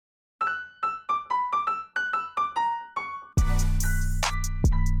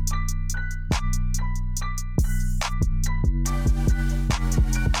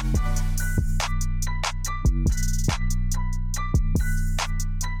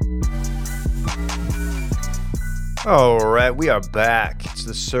All right, we are back. It's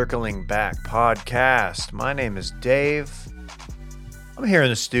the Circling Back podcast. My name is Dave. I'm here in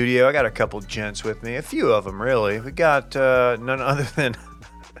the studio. I got a couple gents with me, a few of them really. We got none other than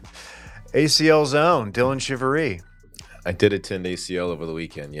ACL's own Dylan Chivery. I did attend ACL over the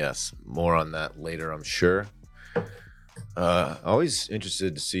weekend, yes. More on that later, I'm sure. Always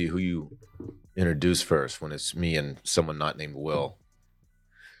interested to see who you introduce first when it's me and someone not named Will.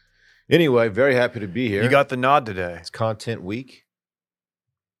 Anyway, very happy to be here. You got the nod today. It's content week,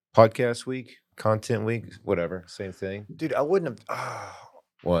 podcast week, content week, whatever, same thing. Dude, I wouldn't have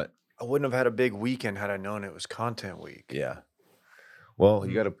What? I wouldn't have had a big weekend had I known it was content week. Yeah. Well,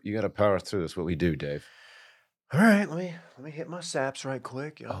 you gotta power through. That's what we do, Dave. All right, let me hit my saps right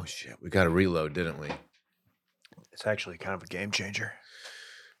quick. Yo. Oh shit, we got to reload, didn't we? It's actually kind of a game changer.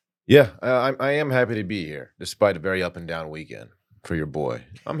 Yeah, I am happy to be here, despite a very up and down weekend for your boy.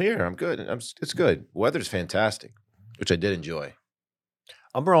 I'm here. I'm good. It's good. Weather's fantastic, which I did enjoy.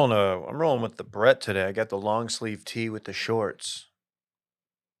 I'm rolling with the Brett today. I got the long sleeve tee with the shorts.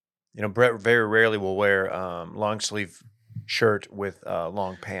 You know, Brett very rarely will wear long sleeve shirt with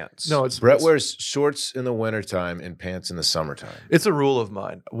long pants. No, Brett wears shorts in the wintertime and pants in the summertime. It's a rule of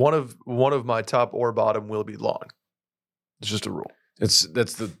mine. One of my top or bottom will be long. It's just a rule. That's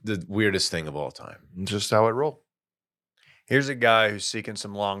the weirdest thing of all time. It's just how I roll. Here's a guy who's seeking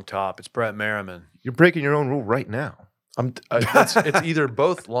some long top. It's Brett Merriman. You're breaking your own rule right now. It's either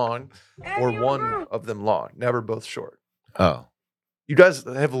both long or one of them long. Never both short. Oh, You guys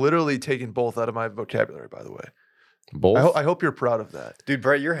have literally taken both out of my vocabulary, by the way. both? I hope you're proud of that. Dude,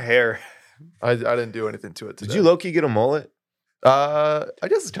 Brett, your hair. I didn't do anything to it today. Did you low-key get a mullet? I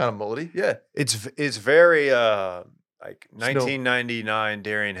guess it's kind of mullety. Yeah. It's very like 1999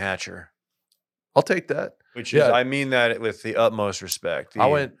 Darian Hatcher, I'll take that. which Yeah. is I mean that with the utmost respect. I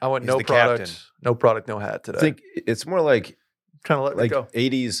went he's no the product, captain. no product, no hat today. I think it's more like Trying to let it go.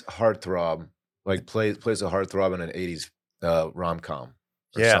 80s heartthrob, like plays a heartthrob in an 80s rom-com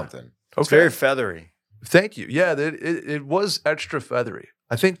or Yeah. something. It's very feathery. Thank you. Yeah, it was extra feathery.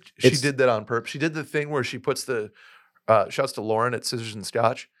 I think she It's- did that on purpose. She did the thing where she puts the shouts to Lauren at Scissors and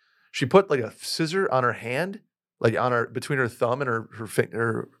Scotch. She put like a scissor on her hand, like on her between her thumb and her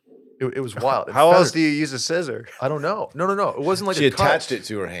finger. It was wild. It How else feathered. do you use a scissor? I don't know. No. It wasn't like She a cut. attached it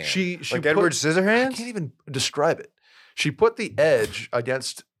to her hand. She Like put, Edward I Scissorhands? can't even describe it. She put the edge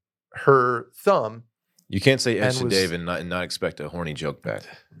against her thumb. You can't say And edge to was- Dave and not expect a horny joke back.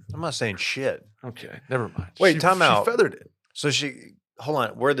 I'm not saying shit. Okay, never mind. Wait, time out. She feathered it. So hold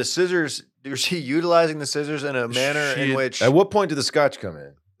on. Were the scissors, was she utilizing the scissors in a manner in She- which At what point did the scotch come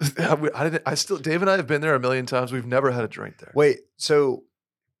in? I didn't. I still. Dave and I have been there a million times. We've never had a drink there. wait, so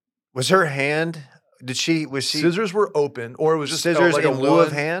was her hand, was she Scissors were open, or it was just scissors like a in lieu of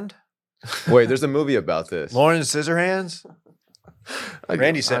one- hand? Wait, there's a movie about this. Lauren Scissorhands?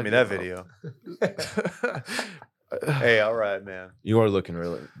 Randy sent me that I- video. Hey, all right, man. You are looking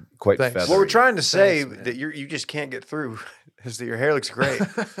really quite Thanks. feathery. What we're trying to say Thanks, man. that you just can't get through is that your hair looks great.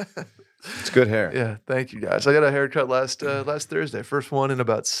 It's good hair. Yeah, thank you guys. I got a haircut last Thursday. First one in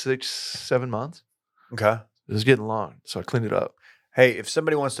about 6-7 months. Okay. It was getting long, so I cleaned it up. Hey, if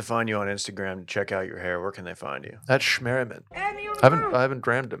somebody wants to find you on Instagram to check out your hair, where can they find you? That's Schmerriman. I haven't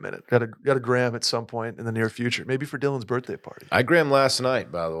grammed a minute. Got a gram at some point in the near future. Maybe for Dylan's birthday party. I grammed last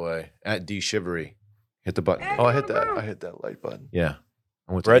night, by the way, at D Shivery. Hit the button. Oh, I hit that light button. Yeah.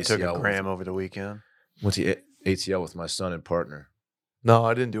 I went Brett to took a ACL gram over the weekend. Went to ACL with my son and partner. No,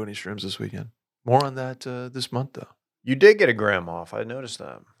 I didn't do any shrooms this weekend. More on that this month though. You did get a gram off. I noticed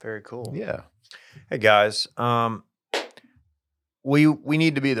that. Very cool. Yeah. Hey guys, we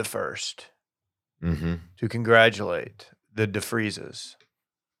need to be the first Mm-hmm. to congratulate the DeFreezes.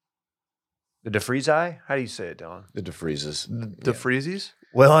 The DeFreezi? How do you say it, Dylan? The defreezes. The Freezies?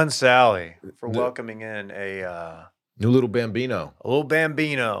 Will and Sally for The- welcoming in a New little Bambino little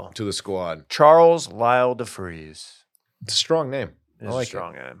Bambino, to the squad. Charles Lyle DeFreeze. It's a strong name. Is I like a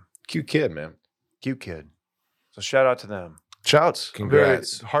strong name. it. Cute kid, man. Cute kid. So shout out to them. Shouts.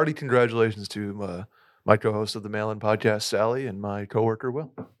 Congrats. Very hearty congratulations to my co-host of the Mail-In podcast, Sally, and my coworker,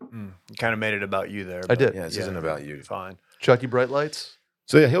 Will. You kind of made it about you there. I but did. Yeah, this isn't about you. Fine. Chucky Bright Lights.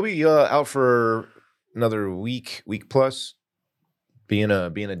 So yeah, he'll be out for another week plus, being a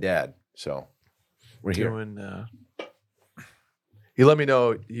dad. So we're here. Doing, he let me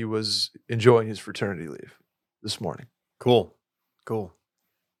know he was enjoying his fraternity leave this morning. Cool.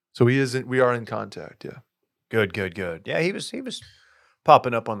 So we are in contact, yeah. Good. Yeah, he was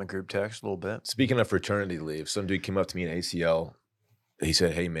popping up on the group text a little bit. Speaking of fraternity leave, some dude came up to me in ACL He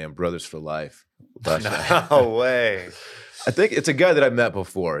said, "Hey man, brothers for life." Last night. No way. I think it's a guy that I've met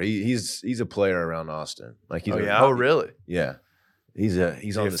before. He's a player around Austin. Like he's Oh, a- yeah? Oh, really? yeah. He's he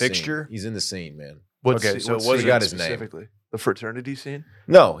on a the fixture? Scene. He's in the scene, man. Okay, so what's it wasn't scene got his name. specifically? The fraternity scene?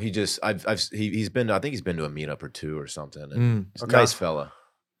 No, he's been. I think he's been to a meetup or two or something. And he's a Okay. nice fella.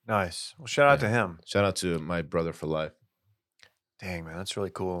 Nice. Well, shout out to him. Shout out to my brother for life. Dang, man, that's really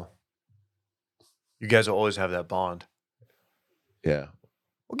cool. You guys will always have that bond. Yeah.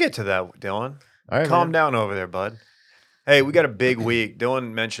 We'll get to that, Dylan. All right, Calm man. down over there, bud. Hey, we got a big week.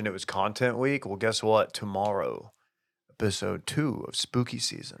 Dylan mentioned it was content week. Well, guess what? Tomorrow, episode 2 of Spooky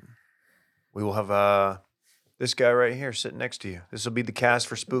Season, we will have this guy right here sitting next to you. This will be the cast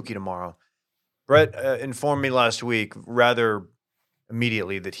for Spooky tomorrow. Brett informed me last week, rather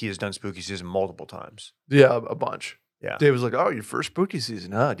immediately, that he has done Spooky Season multiple times. Yeah, a bunch. Yeah. Dave was like, "Oh, your first spooky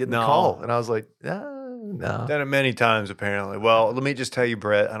season, huh?" Getting the No. call, and I was like, "No." Done it many times, apparently. Well, let me just tell you,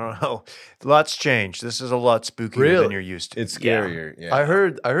 Brett, I don't know. Lots changed. This is a lot spookier than Really? you're used to. It's Yeah. scarier. Yeah. I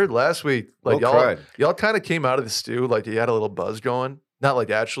heard last week, like Well cried. y'all kind of came out of the stew, like you had a little buzz going. Not like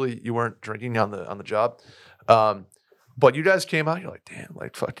actually you weren't drinking on the job, but you guys came out. You're like, damn,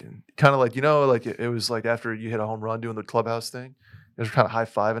 like fucking, kind of like like it was like after you hit a home run doing the clubhouse thing. You guys were kind of high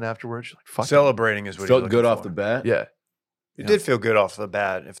fiving afterwards. You're like, fucking, Celebrating is what Felt he's good looking off for. the bat. yeah. It did feel good off the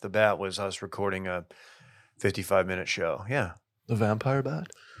bat. If the bat was us recording a 55-minute show. Yeah. The vampire bat.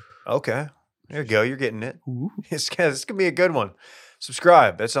 Okay. There you go. You're getting it. This going to be a good one.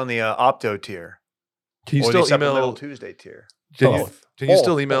 Subscribe. That's on the Opto tier. Can you or still the Supplemental email? Tuesday tier. Can you, Both. can you Both.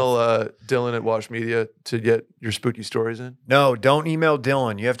 still email Dylan at Wash Media to get your spooky stories in? No, don't email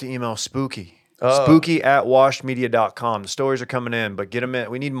Dylan. You have to email Spooky. Oh. Spooky at washmedia.com. The stories are coming in, but get them in.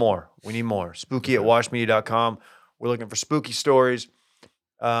 We need more. Spooky at washmedia.com. We're looking for spooky stories.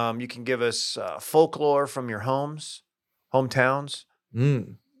 You can give us folklore from your hometowns.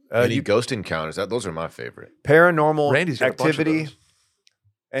 Any ghost encounters? Those are my favorite. Paranormal Randy's got a bunch of activity. those.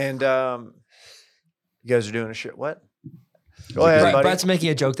 And you guys are doing a shit. What? Go ahead, buddy. Brett's making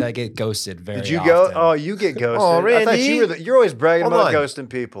a joke that I get ghosted very Did you go? often. Oh, you get ghosted. Oh, I thought Randy. you're always bragging Hold about on. ghosting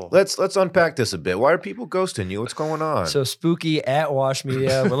people. Let's unpack this a bit. Why are people ghosting you? What's going on? So Spooky at Wash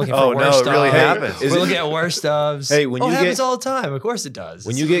Media. We're looking for Oh, no, worst it really stubs. happens. Is We're it- looking at worst stubs. Hey, when it you happens get- all the time. Of course it does.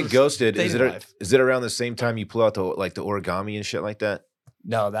 when you get ghosted, Thing is in it life. is it around the same time you pull out the origami and shit like that?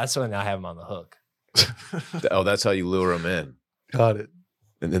 No, that's when I have them on the hook. Oh, that's how you lure them in, Got it.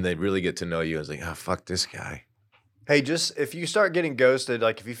 and then they really get to know you. It's like, oh, fuck this guy. Hey, just if you start getting ghosted,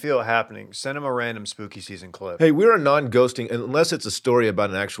 like if you feel it happening, send them a random Spooky Season clip. Hey, we're a non-ghosting, unless it's a story about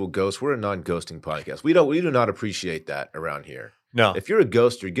an actual ghost. We're a non-ghosting podcast. We do not appreciate that around here. No. If you're a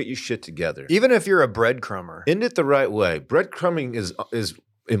ghoster, get your shit together. Even if you're a breadcrumber. End it the right way. Breadcrumbing is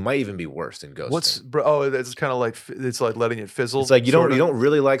it might even be worse than ghosting. It's kind of like it's like letting it fizzle. It's like you sort of. don't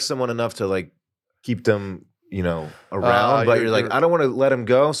really like someone enough to like keep them, around, but you're- you're like, you're- I don't want to let them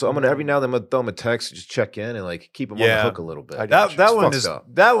go, so I'm gonna every now and then I'm gonna throw them a text, just check in and like keep them on Yeah. the hook a little bit. I got That you. one fucked is up.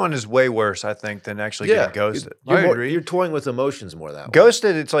 that one is way worse, I think, than actually Yeah. getting ghosted. I agree. You're toying with emotions more that way.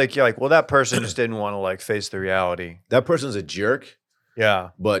 Ghosted, it's like you're like, well, that person just didn't want to like face the reality. That person's a jerk,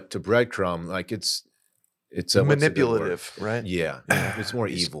 Yeah. but to breadcrumb, like it's a what's the good word? manipulative, right? Yeah, it's more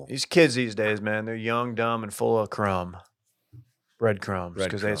evil. These kids these days, man, they're young, dumb, and full of breadcrumbs,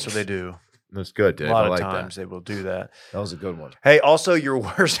 because that's what they do. That's good, Dave. A lot I of like times they will do that. that was a good one. Hey, also your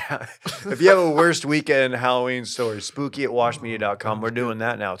worst, if you have a worst weekend Halloween story, spooky at washmedia.com. We're doing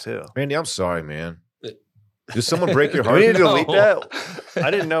that now too. Randy, I'm sorry, man. Did someone break your Do heart? we need to delete No. that?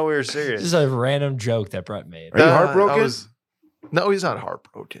 I didn't know we were serious. This is a random joke that Brett made. Are you I heartbroken? No, he's not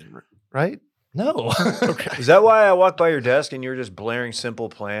heartbroken, right? No. Okay. Is that why I walked by your desk and you were just blaring Simple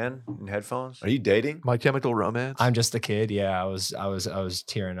Plan in headphones? Are you dating? My Chemical Romance. I'm just a kid. Yeah, I was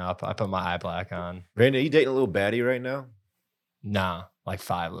tearing up. I put my eye black on. Randy, are you dating a little baddie right now? Nah, like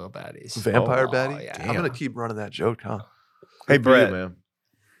 5 little baddies. Vampire Oh, Batty. yeah. I'm gonna keep running that joke, huh? Hey, Good for you, Brett. man.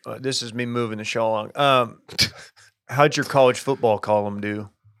 This is me moving the show along. How'd your college football column do?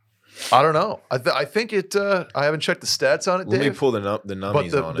 I don't know. I think it. I haven't checked the stats on it, Let me Dave. pull the But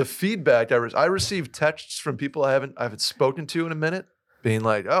nummies on the it. feedback I received texts from people I haven't spoken to in a minute, being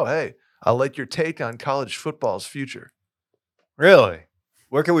like, "Oh, hey, I like your take on college football's future." Really?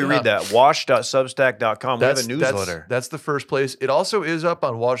 Where can we Yeah. read that? Wash.substack.com. We have a newsletter. That's the first place. It also is up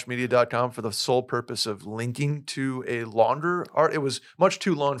on washmedia.com for the sole purpose of linking to a longer art. It was much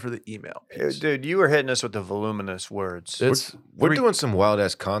too long for the email. piece. Dude, you were hitting us with the voluminous words. It's We're three- doing some wild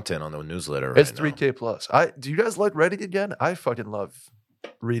ass content on the newsletter right It's now. 3K plus. Do you guys like Reddit again? I fucking love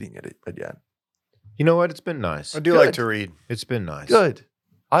reading it again. You know what? It's been nice. I do like Good. to read. It's been nice. Good.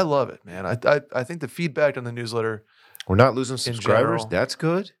 I love it, man. I think the feedback on the newsletter We're not losing subscribers. general. That's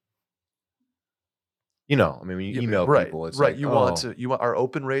good. You know, I mean, when you Yeah, email right, people, it's right. like, You want our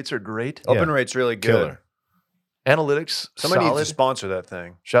open rates are great. Yeah. Open rate's really good. Killer. Analytics, Somebody solid. needs to sponsor that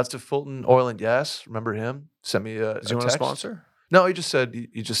thing. Shouts to Fulton Oil and Gas. Remember him? Send me a Does he want to text. sponsor? No, he just said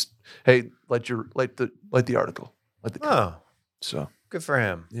he just hey, like the article. Like the Oh, so good for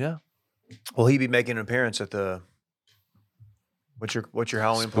him. yeah. Will he be making an appearance at the what's your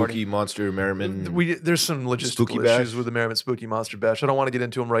Halloween Spooky party? Monster Merriman. There's some logistical Spooky issues Bash? with the Merriman Spooky Monster Bash. I don't want to get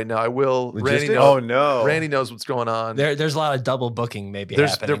into them right now. I will. Randy Logistics? knows, Oh no. Randy knows what's going on. There's a lot of double booking maybe There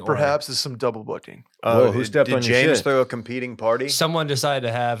happening. or perhaps is some double booking. Whoa, who stepped did on your James shit? throw a competing party? someone decided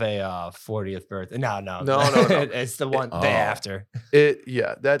to have a 40th birthday. No. No. It's the one Oh. day after.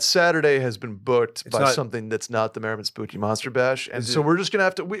 That Saturday has been booked It's by not- something that's not the Merriman Spooky Monster Bash, and Is so it- we're just gonna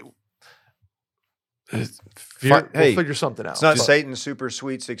have to we'll Hey, figure something out. It's not But- Satan's Super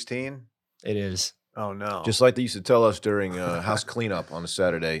Sweet 16. It is. Oh no. Just like they used to tell us during house cleanup on a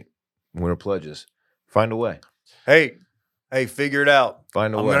Saturday when we were pledges. Find a way. hey, figure it out.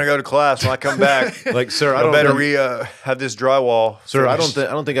 Find a I'm way. gonna go to class when I come back. Like, sir, I I don't better think, have this drywall. sir, I finished.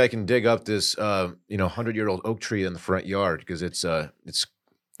 don't think I can dig up this 100-year-old oak tree in the front yard because it's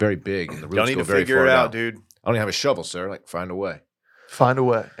very big and the Y'all roots need go to very figure far it out, down. dude. I don't even have a shovel, sir. Like, find a way. Find a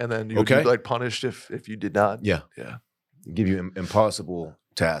way, and then you would Okay. be like punished if you did not. Yeah. Yeah. Give you an impossible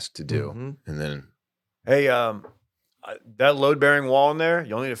task to do, Mhm. and then Hey, that load bearing wall in there,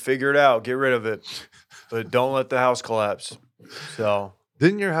 you'll need to figure it out. Get rid of it, but don't let the house collapse. So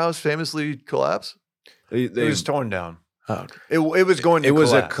Didn't your house famously collapse? it was torn down. Oh, okay. It was going to. it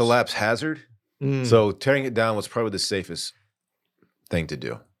was a collapse. collapse hazard. Mm. So tearing it down was probably the safest thing to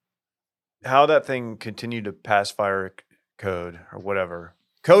do. How that thing continued to pass fire code or whatever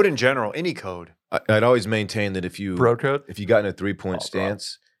code in general, any code. I'd always maintain that if you Bro code. got in a 3-point Oh, bro.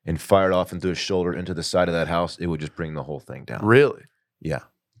 stance and fired off into his shoulder into the side of that house, it would just bring the whole thing down. Really? Yeah,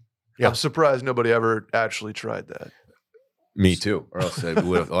 Yeah. I'm surprised nobody ever actually tried that. me too. Or else a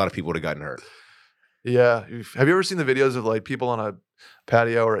lot of people would have gotten hurt. Yeah. Have you ever seen the videos of like people on a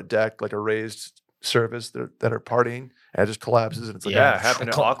patio or a deck, like a raised surface that are partying and it just collapses and it's like, Yeah, it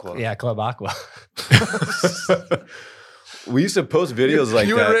happened to Club- Aqua. Yeah, Club Aqua. We used to post videos like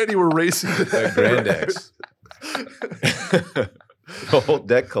you that and Randy were racing at Grand X. The whole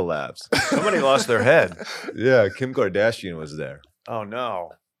deck collapsed. Somebody lost their head. Yeah, Kim Kardashian was there. Oh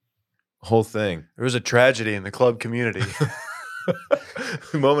no. Whole thing. There was a tragedy in the club community.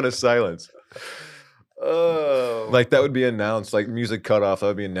 Moment of silence. Oh. Like that would be announced, like music cut off. That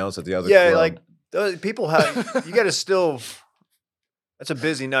would be announced at the other yeah, club. like people have you gotta still that's a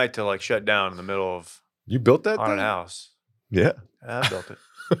busy night to like shut down in the middle of You built that haunted thing? house. Yeah. I built it.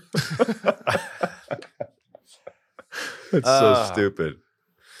 That's Ah. so stupid.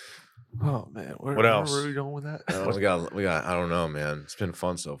 Oh man. What else? Where are we going with that? We got I don't know, man. It's been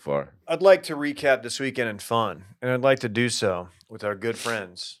fun so far. I'd like to recap this weekend in fun, and I'd like to do so with our good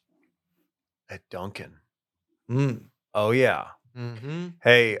friends at Duncan. Mm. Oh yeah. Mm-hmm.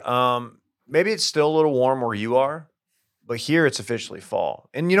 Hey, maybe it's still a little warm where you are, but here it's officially fall.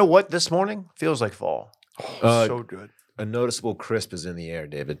 And you know what? This morning feels like fall. Oh, so good. A noticeable crisp is in the air,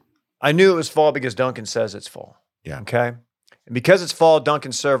 David. I knew it was fall because Duncan says it's fall. Yeah. Okay. And because it's fall,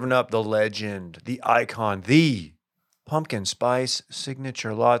 Duncan's serving up the legend, the icon, the pumpkin spice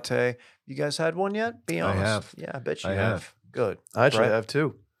signature latte. You guys had one yet? Be I honest. have. Yeah, I bet you I have. Good. I actually Right. have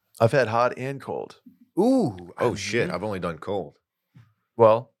too. I've had hot and cold. Ooh. Oh shit! I've only done cold.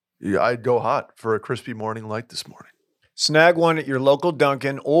 Well, yeah, I'd go hot for a crispy morning like this morning. Snag one at your local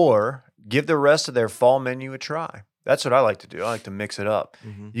Duncan or give the rest of their fall menu a try. That's what I like to do. I like to mix it up.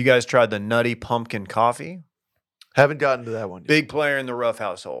 You guys tried the Nutty Pumpkin Coffee? Haven't gotten to that one yet. Big player in the Rough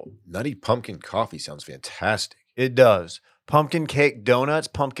household. Nutty pumpkin coffee sounds fantastic. It does. Pumpkin cake donuts,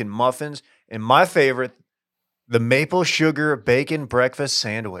 pumpkin muffins, and my favorite, the maple sugar bacon breakfast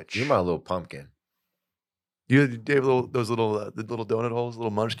sandwich. You're my little pumpkin. You gave those little the little donut holes,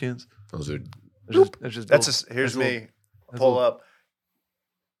 little munchkins. Those are Here's me. that's Pull little- up.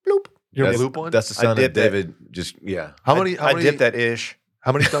 Bloop. Your that's, loop one. That's the I sound of dipped it. David. Just yeah. How many? I dip that ish.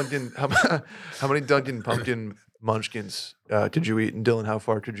 How many Dunkin'? How many Dunkin' pumpkin munchkins could you eat? And Dylan, how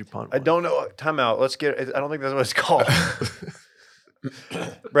far could you punt? I don't know. Time out. Let's get I don't think that's what it's called.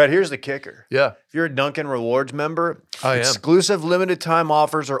 Brad, here's the kicker. Yeah, If you're a Dunkin' Rewards member, I am. exclusive limited time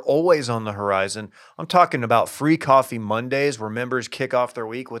offers are always on the horizon. I'm talking about free coffee Mondays where members kick off their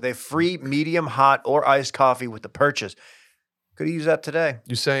week with a free medium hot or iced coffee with the purchase. Could have used that today.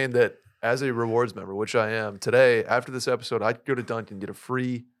 You're saying that as a rewards member, which I am today, after this episode, I'd go to Dunkin', get a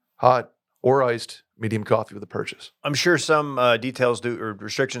free hot or iced medium coffee with a purchase. I'm sure some details do or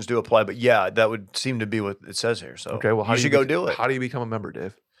restrictions do apply, but yeah, that would seem to be what it says here. So Okay, well, how you do should you go do it. How do you become a member,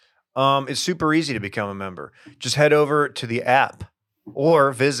 Dave? It's super easy to become a member. Just head over to the app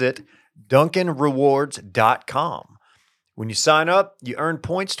or visit DunkinRewards.com. When you sign up, you earn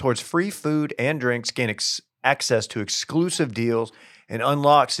points towards free food and drinks, gain access to exclusive deals, and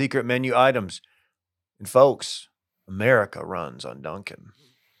unlock secret menu items. And folks, America runs on Dunkin'.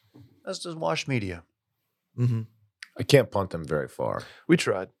 As does Wash Media. Mm-hmm. I can't punt them very far. We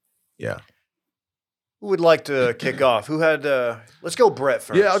tried. Yeah. Who would like to kick off? Who had? Let's go, Brett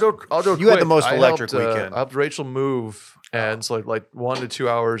first. Yeah, I'll go. You had the quick. most I electric helped, weekend. I helped Rachel move, and so like 1 to 2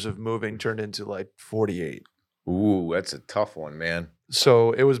 hours of moving turned into like 48. Ooh, that's a tough one, man.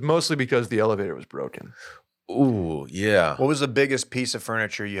 So it was mostly because the elevator was broken. Ooh, yeah. What was the biggest piece of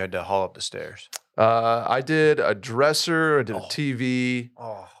furniture you had to haul up the stairs? I did a dresser. I did a TV.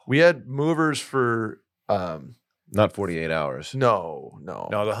 Oh, We had movers for Not 48 hours. no. no,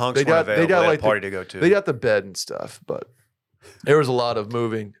 the hunks They got- weren't they available. got, They had like, a party to go to. They got the bed and stuff, but there was a lot of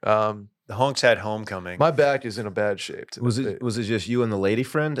moving. the hunks had homecoming. My back is in a bad shape. Was it just you and the lady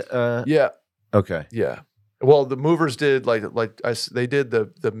friend? Yeah, Okay. yeah. Well, the movers did they did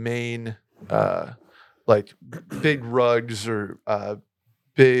the main like big rugs or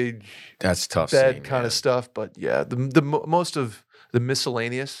big That's tough. bed scene, kind man. of stuff, but yeah, most of the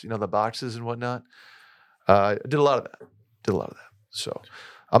miscellaneous, the boxes and whatnot. I did a lot of that. So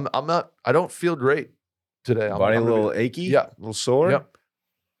I don't feel great today. Body a little achy? Yeah. A little sore?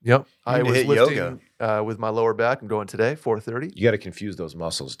 Yep. I need to was hit lifting with my lower back. I'm going today, 4:30. You got to confuse those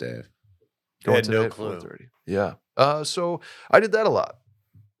muscles, Dave. I had Going no today at clue. 4:30. Yeah. So I did that a lot.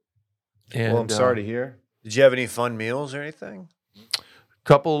 And Well, I'm sorry to hear. Did you have any fun meals or anything?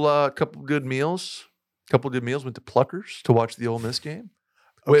 couple good meals. Went to Pluckers to watch the Ole Miss game.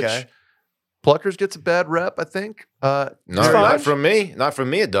 Which Okay. Pluckers gets a bad rep, I think. No, fine. not from me. Not from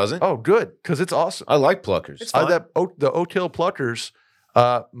me, it doesn't. Oh, good, because it's awesome. I like Pluckers. It's fine. The Oak Hill Pluckers,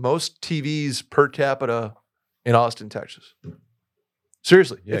 most TVs per capita in Austin, Texas.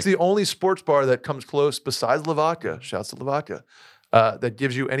 Seriously, Yeah. it's the only sports bar that comes close besides Lavaca. Shouts to Lavaca. That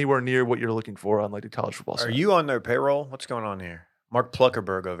gives you anywhere near what you're looking for on like a college football Are site. you on their payroll? What's going on here? Mark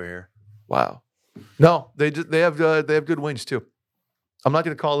Pluckerberg over here. Wow. No, they have good wings too. I'm not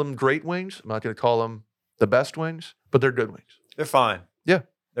going to call them great wings. I'm not going to call them the best wings, but they're good wings. They're fine. Yeah.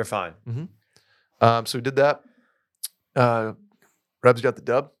 They're fine. So we did that. Rebs got the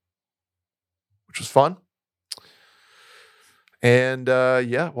dub, which was fun. And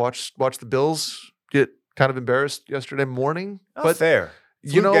watched the Bills get kind of embarrassed yesterday morning. Oh, but fair.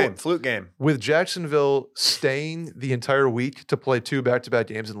 Flute game. with Jacksonville staying the entire week to play 2 back-to-back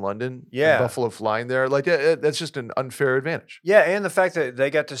games in London, Yeah. and Buffalo flying there, that's just an unfair advantage. Yeah, and the fact that they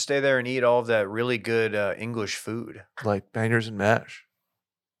got to stay there and eat all of that really good English food. Like bangers and mash,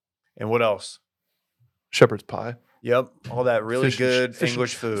 And what else? shepherd's pie, Yep, all that really Fish and good fish and-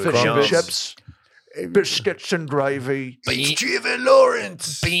 English food. fish and Yum. chips, biscuits and gravy. Steven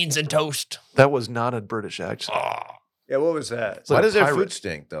Lawrence. Beans and toast. That was not a British accent. Yeah, what was that? It's like Why a does their pirate. food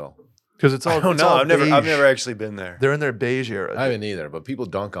stink, though? Because it's all. I don't it's know. all I've never beige. actually been there. They're in their beige era. I haven't either, but people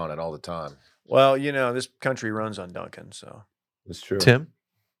dunk on it all the time. Well, this country runs on Dunkin', so That's true. Tim.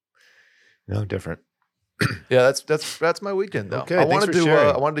 No, different. Yeah, that's my weekend though. Okay, I thanks wanted for to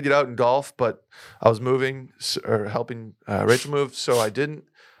sharing. I wanted to get out and golf, but I was moving or helping Rachel move, so I didn't.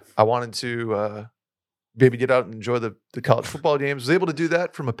 I wanted to maybe get out and enjoy the college football games. Was able to do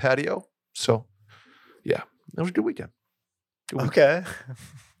that from a patio. So, yeah, that was a good weekend. okay.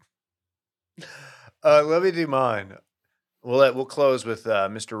 Let me do mine. We'll close with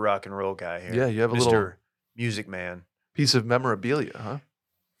Mr. Rock and Roll guy here. Yeah, you have a Mr. little Music Man. piece of memorabilia, huh?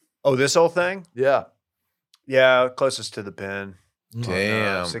 Oh, this whole thing? Yeah. Yeah, closest to the pin.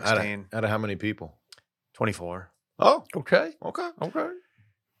 Damn. 16. Out of how many people? 24. Oh, Okay. okay. Okay.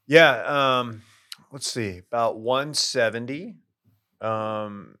 Yeah. Let's see. About 170.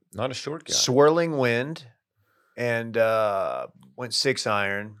 Not a short guy. Swirling wind, and went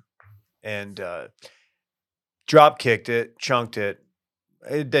 6-iron, and drop kicked it, chunked it.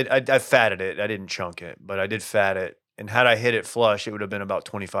 I fatted it. I didn't chunk it, but I did fat it. And had I hit it flush, it would have been about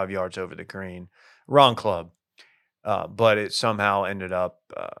 25 yards over the green. Wrong club, but it somehow ended up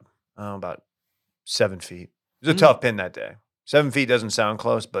about 7 feet. It was a tough pin that day. 7 feet doesn't sound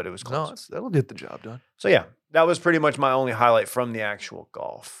close, but it was close. No, that'll get the job done. So yeah, that was pretty much my only highlight from the actual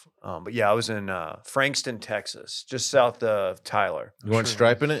golf. But yeah, I was in Frankston, Texas, just south of Tyler. You weren't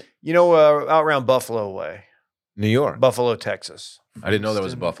striping it? Out around Buffalo way, New York. Buffalo, Texas. I didn't know there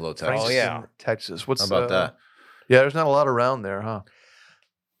was a Frankston- Buffalo, Texas. Oh, yeah. Texas. What's How about that? Yeah, there's not a lot around there, huh?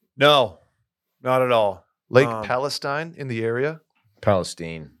 No, Not at all. Lake Palestine in the area.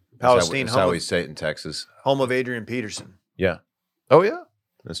 Palestine. Palestine, That's how we say it in Texas. Home of Adrian Peterson. Yeah. Oh yeah.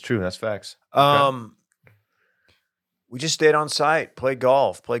 That's true. That's facts. We just stayed on site, played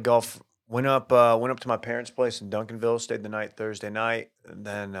golf. Went up to my parents' place in Duncanville, stayed the night Thursday night, and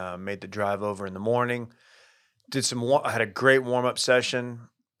then made the drive over in the morning. I had a great warm-up session,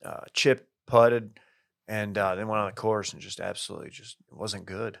 chipped, putted, and then went on the course and just absolutely it wasn't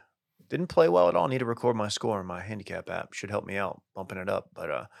good. Didn't play well at all. Need to record my score in my handicap app. Should help me out bumping it up.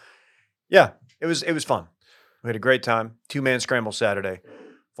 But yeah, it was fun. We had a great time. 2-man scramble Saturday,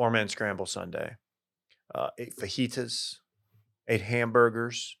 4-man scramble Sunday. 8 fajitas, 8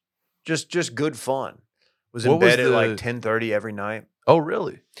 hamburgers. Just good fun. Was in bed at like 10:30 every night. Oh,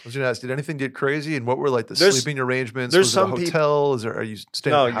 really? I was going to ask, did anything get crazy? And what were like the sleeping arrangements? There's was it a hotel? Are you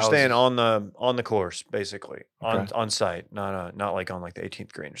staying? No, at you're houses? staying on the course, basically. Okay. On site, not like on like the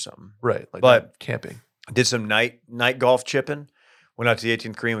 18th green or something. Right. Like But- not camping. Did some night golf chipping. Went out to the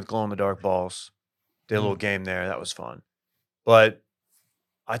 18th green with glow in the dark balls. Did a little game there. That was fun. But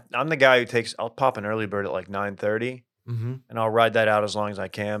I'm the guy who I'll pop an early bird at like 9:30 Mm-hmm. and I'll ride that out as long as I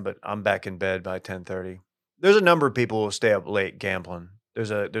can, but I'm back in bed by 10:30. There's a number of people who will stay up late gambling.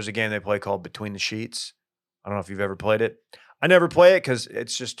 There's a game they play called Between the Sheets. I don't know if you've ever played it. I never play it because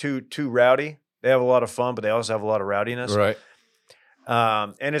it's just too rowdy. They have a lot of fun, but they also have a lot of rowdiness. Right.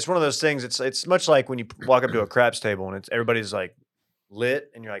 And it's one of those things. It's much like when you walk up to a craps table and everybody's like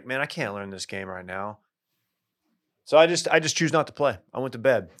lit, and you're like, man, I can't learn this game right now. So I just choose not to play. I went to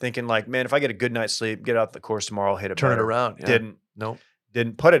bed thinking like, man, if I get a good night's sleep, get out the course tomorrow, I'll hit it Turn better. it around. Yeah. Didn't. Nope.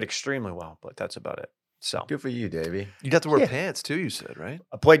 Put it extremely well, but that's about it. So Good for you, Davey. You got to wear Yeah. pants too, you said, right?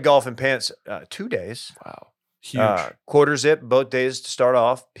 I played golf in pants 2 days. Wow. Huge. Quarter zip both days to start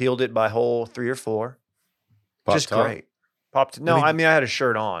off. Peeled it by hole 3 or 4. Pop Just top? great. Popped. No, I mean I had a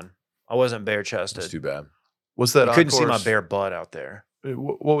shirt on. I wasn't bare chested. That's too bad. What's that? You couldn't see my on-course- bare butt out there.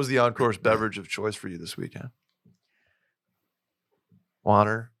 What was the on-course beverage of choice for you this weekend?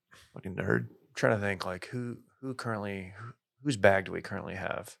 Water, fucking nerd. I'm trying to think like whose bag do we currently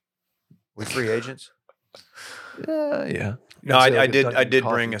have? We free agents? Yeah. No, I did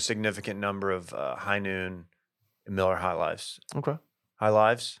bring a significant number of High Noon and Miller High Lives. Okay. High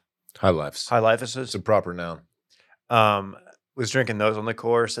Lives? High lifes. High It's Lifeses. a proper noun. Was drinking those on the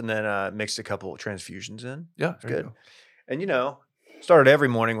course and then mixed a couple of transfusions in. Yeah. It's good. And started every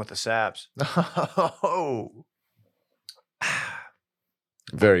morning with the saps. Oh.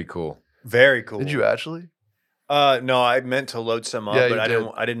 Very cool. Very cool. Did you actually? No, I meant to load some up, Yeah, but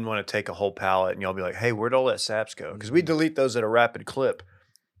you I didn't want to take a whole pallet and y'all be like, hey, where'd all that saps go? Because we delete those at a rapid clip.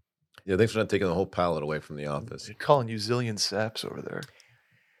 Yeah, thanks for not taking the whole pallet away from the office. They're calling you zillion saps over there.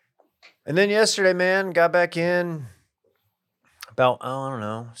 And then yesterday, man, got back in about, I don't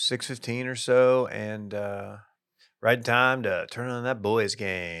know, 6:15 or so, and right in time to turn on that boys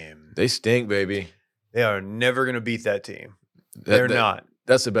game. They stink, baby. They are never going to beat that team. They're not.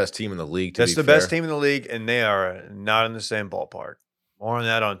 That's the best team in the league. That's the best team in the league, and they are not in the same ballpark. More on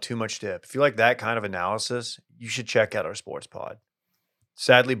that on Too Much Dip. If you like that kind of analysis, you should check out our sports pod.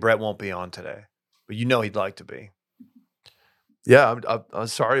 Sadly, Brett won't be on today, but he'd like to be. Yeah, I'm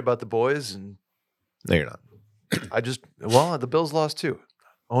sorry about the boys, and No, you're not. the Bills lost too.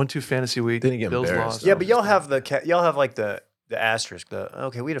 0-2 fantasy week. Didn't get Bills embarrassed. lost. Yeah, but y'all have like the asterisk.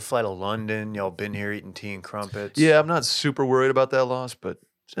 Okay, we had a flight to London. Y'all been here eating tea and crumpets. Yeah, I'm not super worried about that loss, but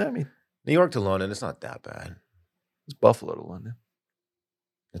I mean, New York to London, it's not that bad. it's Buffalo to London,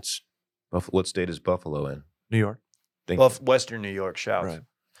 It's what state is Buffalo in? New York. Western New York shouts.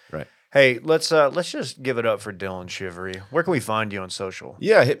 Right. Hey, let's just give it up for Dylan Shivery. Where can we find you on social?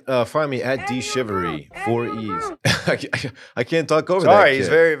 Yeah, find me at dshivery, 4 E's. I can't talk over that. Sorry, kid. he's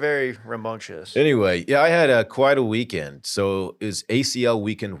very, very rambunctious. Anyway, yeah, I had quite a weekend. So it was ACL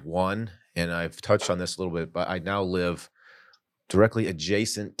weekend 1, and I've touched on this a little bit, but I now live directly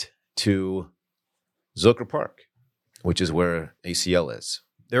adjacent to Zilker Park, which is where ACL is.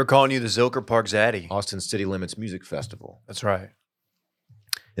 They were calling you the Zilker Park Zaddy. Austin City Limits Music Festival. That's right.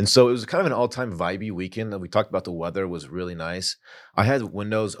 And so it was kind of an all-time vibey weekend. We talked about the weather was really nice. I had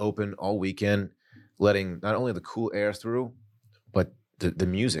windows open all weekend, letting not only the cool air through, but the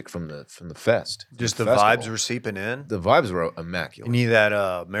music from the fest. Just the festival. vibes were seeping in. The vibes were You immaculate. need that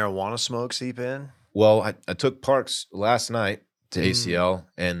marijuana smoke seep in. Well, I took Parks last night to ACL,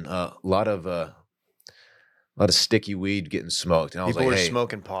 and a lot of sticky weed getting smoked. And I was People like, were hey,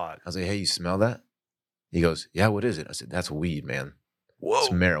 smoking pot. I was like, hey, you smell that? He goes, yeah, what is it? I said, that's weed, man. Whoa. It's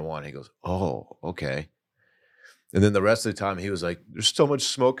marijuana. He goes, oh, okay. And then the rest of the time he was like, "There's so much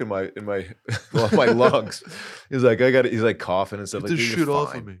smoke in my my lungs." He's like, He's like coughing and stuff. Get Like, this "You're shit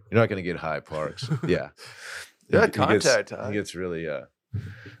off fine. of me." You're not gonna get high, Parks. Yeah. Yeah, He contact. he gets really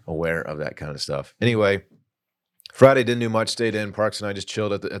aware of that kind of stuff. Anyway, Friday didn't do much. Stayed in. Parks and I just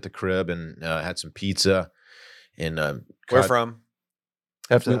chilled at the crib and had some pizza. And Where from?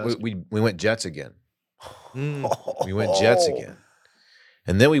 Have to ask. we went Jets again. Mm. We went Jets again,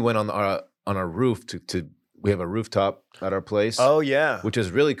 and then we went on our roof to we have a rooftop at our place. Oh yeah. Which is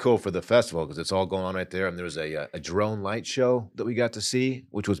really cool for the festival because it's all going on right there. And there was a drone light show that we got to see,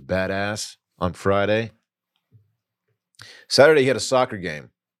 which was badass on Friday. Saturday, he had a soccer game.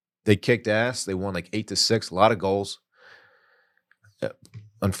 They kicked ass. They won like 8-6, a lot of goals.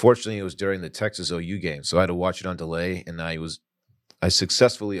 Unfortunately, it was during the Texas OU game, so I had to watch it on delay, and I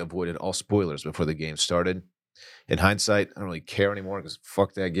successfully avoided all spoilers before the game started. In hindsight, I don't really care anymore because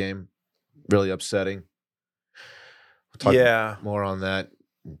fuck that game. Really upsetting. We'll talk more on that.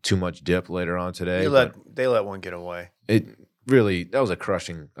 Too much dip later on today. They let one get away. It really, that was a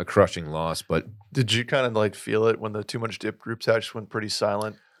crushing loss. But Did you kind of like feel it when the too much dip group text went pretty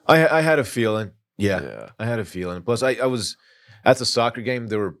silent? I had a feeling. Yeah, I had a feeling. Plus, I was at the soccer game.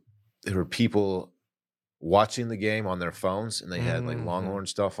 There were people watching the game on their phones, and they had like Longhorn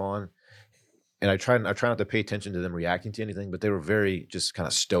stuff on. And I try not to pay attention to them reacting to anything, but they were very just kind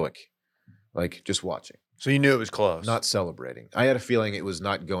of stoic, like just watching. So you knew it was close. Not celebrating. I had a feeling it was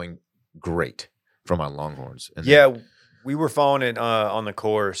not going great for my Longhorns. And we were following it on the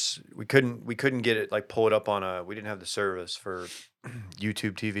course. We couldn't get it like pull it up on we didn't have the service for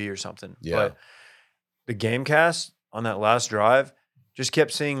YouTube TV or something. Yeah. But the Gamecast on that last drive just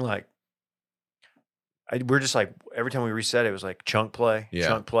kept seeing like we're just like every time we reset it was like chunk play.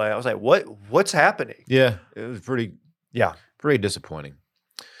 I was like, what's happening? Yeah, it was pretty disappointing.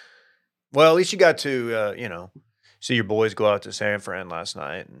 Well, at least you got to see your boys go out to San Fran last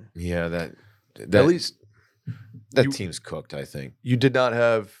night. And yeah, that at least that team's cooked. I think you did not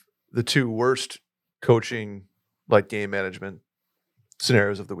have the two worst coaching, like game management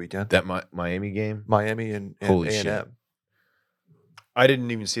scenarios of the weekend. That Miami game, Miami and Holy A&M. shit. I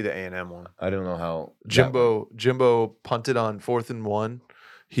didn't even see the A&M one. I don't know how Jimbo punted on 4th and 1.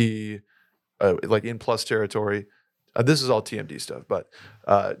 He like in plus territory. This is all TMD stuff, but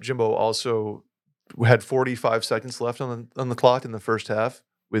Jimbo also had 45 seconds left on the clock in the first half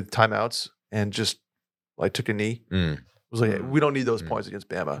with timeouts and just like took a knee. It was like, we don't need those points against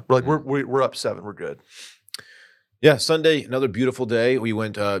Bama. We're like, we're up 7. We're good. Yeah, Sunday, another beautiful day. We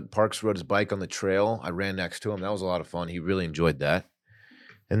went, Parks rode his bike on the trail. I ran next to him. That was a lot of fun. He really enjoyed that.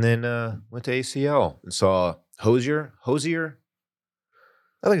 And then went to ACL and saw Hosier.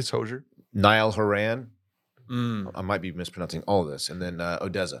 I think it's Hosier. Niall Horan. I might be mispronouncing all of this. And then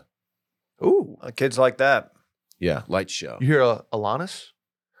Odessa. Ooh. Kids like that. Yeah, light show. You hear Alanis?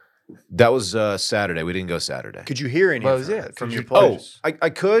 That was Saturday. We didn't go Saturday. Could you hear any of it from your Oh, place? I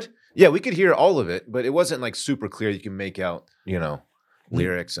could. Yeah, we could hear all of it, but it wasn't like super clear. You can make out,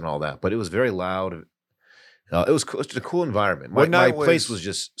 lyrics and all that. But it was very loud. It was just a cool environment. My place was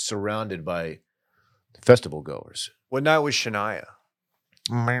just surrounded by festival goers. What night was Shania?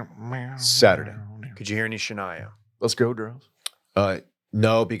 Saturday. Could you hear any Shania? Let's go, girls.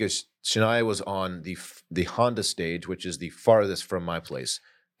 No, because Shania was on the Honda stage, which is the farthest from my place.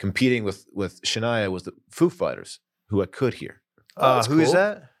 Competing with Shania was the Foo Fighters, who I could hear. Who is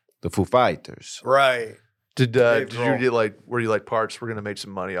that? The Foo Fighters. Right. Did you get like, were you like, Parks, we're going to make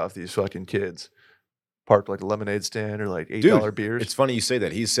some money off these fucking kids? Parked like a lemonade stand or like $8 beers? It's funny you say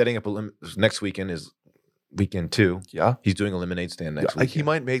that. He's setting up next weekend is weekend 2. Yeah. He's doing a lemonade stand next week. He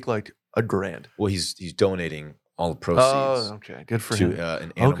might make like $1,000. Well, he's donating all the proceeds. Oh, okay. Good for to him.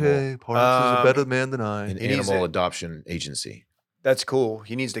 An animal. Okay, Parks is a better man than I. An animal adoption agency. That's cool.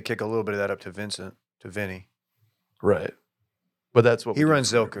 He needs to kick a little bit of that up to Vinny. Right. But that's what he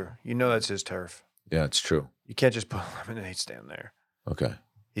runs Zilker. You know that's his turf. Yeah, it's true. You can't just put a lemonade stand there. Okay.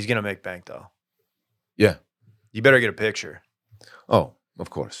 He's gonna make bank though. Yeah. You better get a picture. Oh, of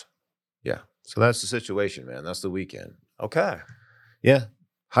course. Yeah. So that's the situation, man. That's the weekend. Okay. Yeah.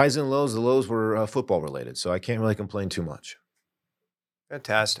 Highs and lows. The lows were football related, so I can't really complain too much.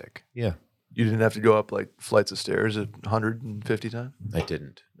 Fantastic. Yeah. You didn't have to go up like flights of stairs 150 times? I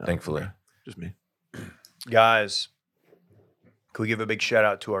didn't, thankfully. Okay. Just me. Guys, can we give a big shout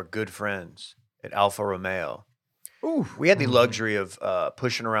out to our good friends at Alfa Romeo? Ooh. We had the luxury of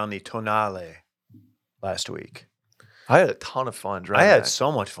pushing around the Tonale last week. I had a ton of fun driving. I had that.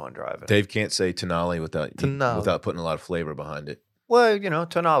 so much fun driving. Dave can't say Tonale without putting a lot of flavor behind it. Well,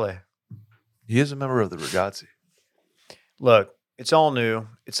 Tonale. He is a member of the Ragazzi. Look, it's all new.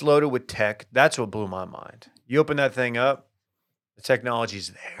 It's loaded with tech. That's what blew my mind. You open that thing up, the technology's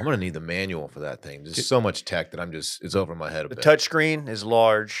there. I'm gonna need the manual for that thing. There's so much tech that it's over my head a The bit. touchscreen is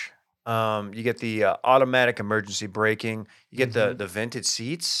large. You get the automatic emergency braking. You get the vented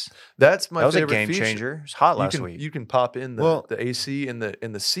seats. That's my That was a favorite game feature. changer. It's hot last you can, week. You can pop in Well- the AC in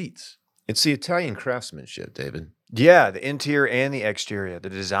the seats. It's the Italian craftsmanship, David. Yeah, the interior and the exterior, the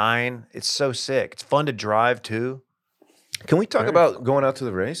design. It's so sick. It's fun to drive too. Can we talk Very about going out to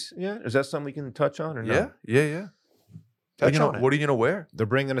the race? Yeah, is that something we can touch on or no? Yeah. Touch on it. What are you gonna wear? They're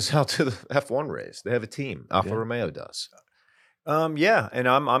bringing us out to the F1 race. They have a team. Alfa Yeah. Romeo does. Yeah, and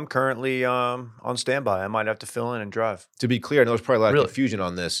I'm currently on standby. I might have to fill in and drive. To be clear, I know there's probably a lot Really? of confusion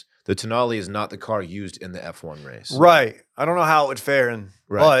on this. The Tonale is not the car used in the F1 race. Right. I don't know how it would fare,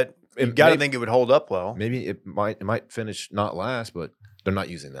 Right. but you It got to may- think it would hold up well. Maybe it might finish not last, but they're not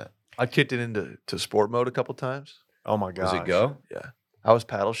using that. I kicked it into sport mode a couple times. Oh my gosh. Does it go? Yeah, I was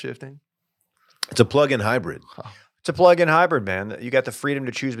paddle shifting. It's a plug-in hybrid. It's a plug-in hybrid, man. You got the freedom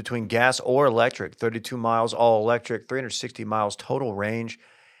to choose between gas or electric. 32 miles all electric, 360 miles total range.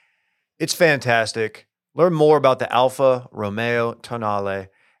 It's fantastic. Learn more about the Alfa Romeo Tonale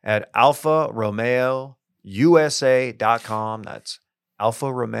at alfaromeousa.com. That's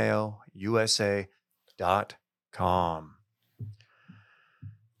alfaromeousa.com.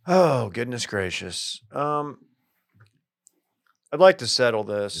 Oh, goodness gracious. I'd like to settle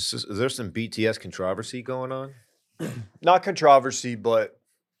this. Is there some BTS controversy going on? Not controversy, but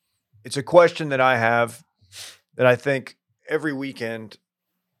it's a question that I have that I think every weekend,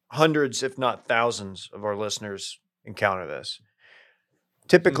 hundreds, if not thousands, of our listeners encounter this.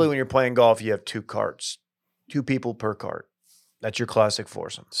 Typically, when you're playing golf, you have two carts, 2 people per cart. That's your classic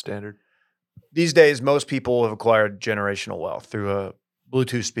foursome. Standard. These days, most people have acquired generational wealth through a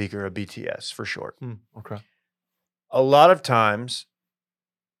Bluetooth speaker, a BTS for short. Okay. A lot of times,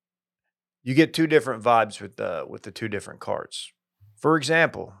 you get 2 different vibes with the 2 different carts. For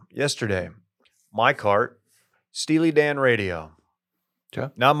example, yesterday, my cart, Steely Dan radio.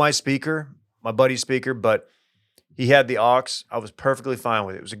 Okay. Not my speaker, my buddy's speaker, but he had the aux. I was perfectly fine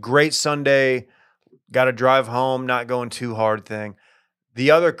with it. It was a great Sunday, got to drive home, not going too hard thing. The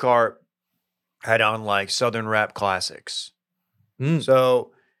other cart had on like Southern rap classics.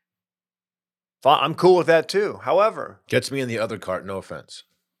 So I'm cool with that too. However, Gets me in the other cart, no offense.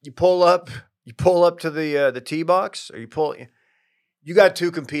 you pull up to the tee box, or you got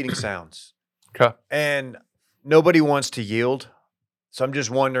 2 competing sounds, Okay. and nobody wants to yield. So I'm just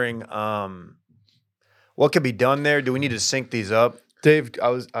wondering, what could be done there? Do we need to sync these up? Dave, I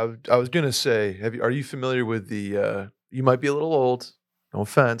was gonna say, are you familiar with the? You might be a little old, no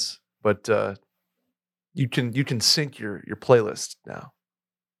offense, but you can sync your playlist now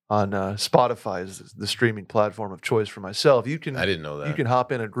on Spotify is the streaming platform of choice for myself. You can I didn't know that. you can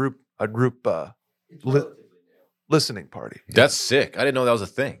hop in a group listening party. That's sick. I didn't know that was a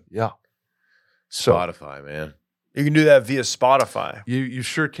thing. Yeah. So Spotify, man. You can do that via Spotify. you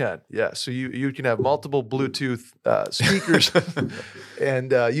sure can. Yeah. So you can have multiple Bluetooth speakers,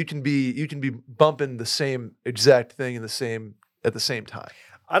 and you can be bumping the same exact thing at the same time.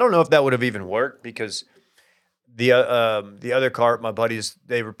 I don't know if that would have even worked because the other cart, my buddies,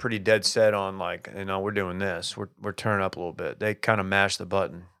 they were pretty dead set on like, we're doing this. We're turning up a little bit. They kind of mashed the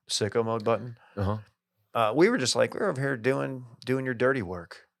button, sicko mode button. Uh-huh. We were just like, we're over here doing your dirty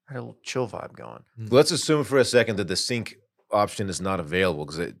work. I had a little chill vibe going. Let's assume for a second that the sync option is not available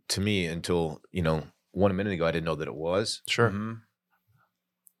because to me, until 1 minute ago, I didn't know that it was. Sure. Mhm.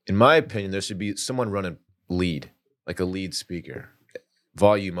 In my opinion, there should be someone running lead, like a lead speaker,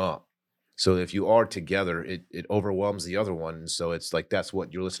 volume up. So if you are together, it overwhelms the other one. So it's like that's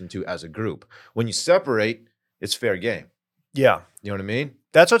what you're listening to as a group. When you separate, it's fair game. Yeah. You know what I mean?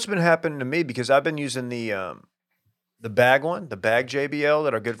 That's what's been happening to me because I've been using the bag JBL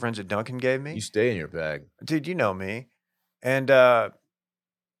that our good friends at Duncan gave me. You stay in your bag. Dude, you know me. And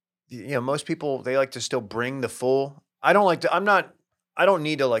most people, they like to still bring the full. I don't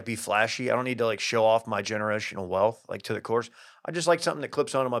need to like be flashy. I don't need to like show off my generational wealth like to the course. I just like something that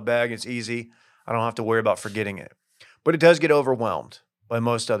clips onto my bag. It's easy. I don't have to worry about forgetting it. But it does get overwhelmed by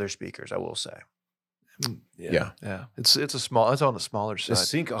most other speakers, I will say. Yeah. It's on the smaller The side.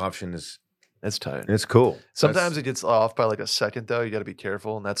 sync option It's tight. it's cool. Sometimes it gets off by like a second though. You got to be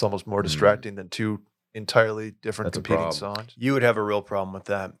careful, and that's almost more distracting than 2 entirely different That's a competing problem. songs. You would have a real problem with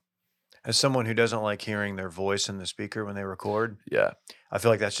that. As someone who doesn't like hearing their voice in the speaker when they record, Yeah, I feel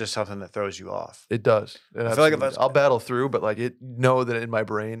like that's just something that throws you off. it does. It I feel like if absolutely- I'll battle through, but like know that in my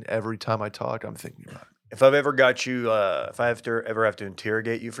brain, every time I talk, I'm thinking about it. If I've ever got you, if I ever have to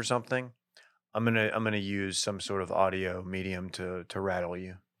interrogate you for something, I'm gonna use some sort of audio medium to rattle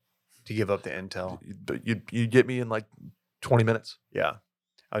you. to give up the intel. But you get me in like 20 minutes. Yeah.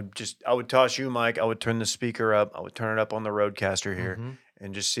 I would toss you, Mike. I would turn the speaker up. I would turn it up on the Roadcaster here Mhm.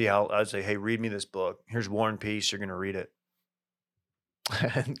 and just see how I'd say, hey, read me this book. Here's War and Peace. You're going to read it.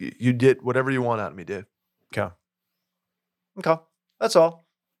 And you get whatever you want out of me, Dave. Okay. That's all.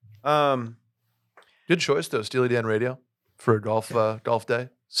 Good choice though, Steely Dan Radio for a golf day.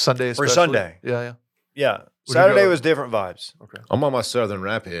 Sunday For especially. Sunday. Yeah. Yeah. Where'd you Saturday go? was different vibes. Okay. I'm on my Southern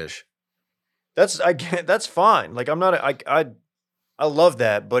rap-ish. That's fine. Like I'm not I love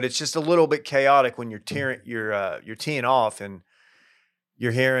that, but it's just a little bit chaotic when you're teeing off and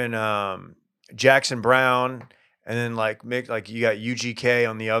you're hearing Jackson Brown and then like you got UGK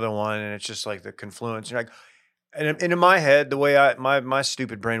on the other one and it's just like the confluence. You're like, and in my head, the way my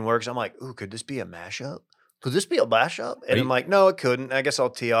stupid brain works, I'm like, ooh, could this be a mashup? Could this be a mashup? And I'm like, no, it couldn't. I guess I'll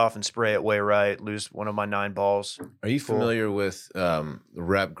tee off and spray it way right, lose one of my 9 balls. Are you familiar with the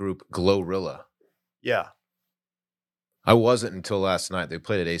rap group Glorilla? Yeah. I wasn't until last night. They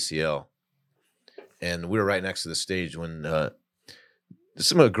played at ACL, and we were right next to the stage when there's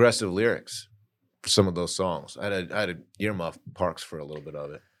some aggressive lyrics for some of those songs. I had to earmuff Parks for a little bit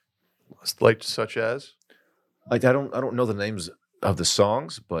of it. Like such as? Like I don't know the names of the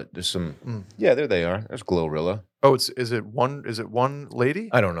songs, but there's some. Yeah, there they are. There's Glorilla. Oh, is it one lady?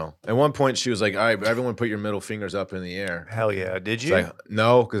 I don't know. At one point, she was like, "All right, everyone, put your middle fingers up in the air." Hell yeah. Did It's you? like,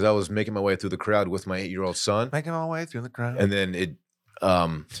 no, because I was making my way through the crowd with my 8-year-old son, Making my way through the crowd. and then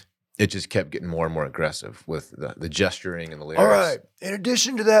it just kept getting more and more aggressive with the gesturing and the lyrics. All right. In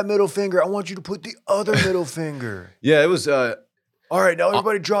addition to that middle finger, I want you to put the other middle finger. Yeah, it was. All right, now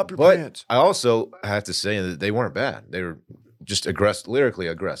everybody drop your But pants. I also have to say that they weren't bad. They were just lyrically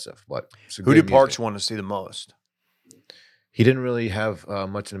aggressive. But it's Who good did music. Parks want to see the most? He didn't really have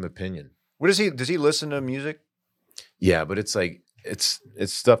much of an opinion. What does he listen to music? Yeah, but it's like it's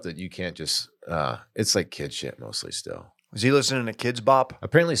stuff that you can't just. It's like kid shit mostly still. Was he listening to Kids Bop?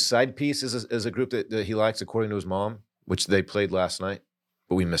 Apparently, Side Piece is a group that he likes, according to his mom, which they played last night,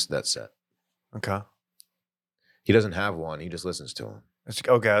 but we missed that set. Okay. He doesn't have one. He just listens to them.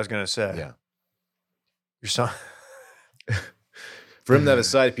 Okay, I was gonna say. Yeah. Your son. For him to have a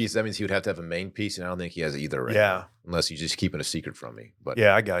side piece, that means he would have to have a main piece, and I don't think he has either right Yeah. now, unless he's just keeping a secret from me. But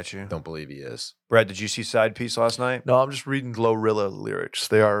Yeah, I got you. don't believe he is. Brad, did you see Side Piece last night? No, I'm just reading Glorilla lyrics.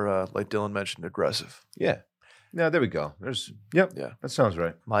 They are, like Dylan mentioned, aggressive. Yeah. No, there we go. Yep. Yeah. That sounds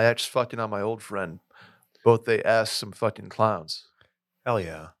right. My ex fucking on my old friend. Both they ass some fucking clowns. Hell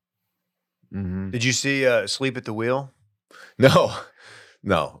yeah. Mm-hmm. Did you see Sleep at the Wheel? No.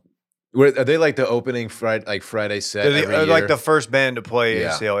 Are they like the opening Friday set They're, every they're year? like the first band to play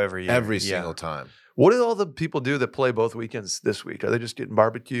Yeah. ACL every year. Every Yeah. single time. What did all the people do that play both weekends this week? Are they just getting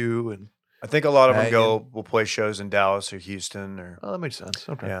barbecue and? I think a lot of them Hanging. will play shows in Dallas or Houston or Oh, that makes sense.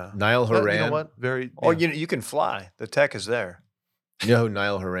 Okay. yeah. Niall But Horan. you know what? Very. Or yeah. you can fly. The tech is there. You know who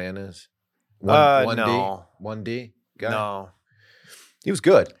Niall Horan is? No. 1D guy. No. He was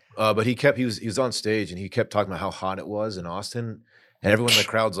good, but he was on stage and he kept talking about how hot it was in Austin, and everyone in the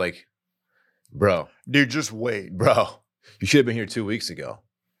crowd's like, "Bro, Dude, just wait. you should have been here 2 weeks ago."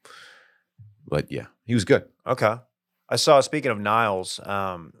 But yeah, he was good. Okay. I saw, speaking of Niles,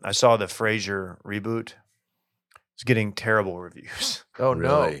 I saw the Frasier reboot. It's getting terrible reviews. Oh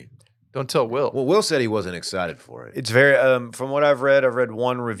Really? no! Don't tell Will. Well, Will said he wasn't excited for it. It's very, from what I've read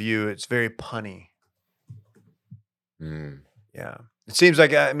one review. It's very punny. Mm. Yeah. It seems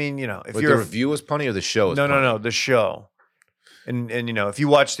like, I mean, you know, if But you're the a review was punny or the show was punny? No, the show. And you know, if you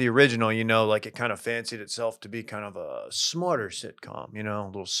watch the original, you know, like it kind of fancied itself to be kind of a smarter sitcom, you know, a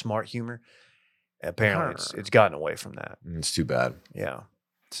little smart humor. Apparently it's gotten away from that. It's too bad. Yeah.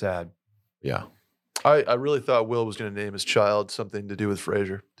 Sad. Yeah. I really thought Will was going to name his child something to do with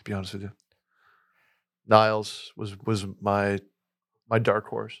Frasier. To be honest with you, Niles was my dark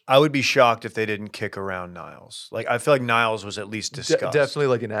horse. I would be shocked if they didn't kick around Niles. Like I feel like Niles was at least discussed. Definitely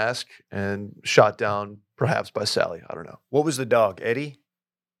like an ask and shot down perhaps by Sally. I don't know. What was the dog? Eddie?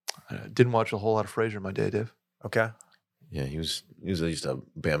 I didn't watch a whole lot of Frasier in my day, Dave. Okay. Yeah, he was at least a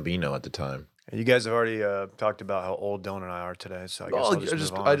bambino at the time. And you guys have already talked about how old Dylan and I are today, so I guess Well, I'll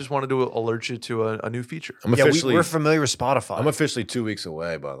just move on. I just wanted to alert you to a new feature. I'm yeah, officially we're familiar with Spotify. I'm officially 2 weeks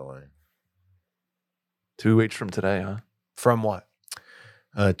away, by the way. 2 weeks from today, huh? From what?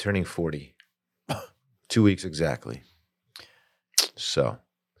 Turning 40. 2 weeks exactly. So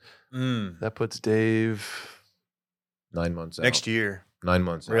That puts Dave 9 months out. Next year. 9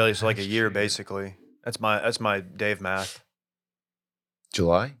 months out. Really, it's like a Next year year. basically. That's my Dave math.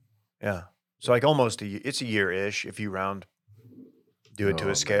 July? Yeah. So like almost it's a year-ish if you do it to Oh,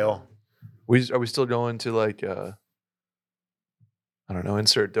 a scale. Are we still going to like I don't know.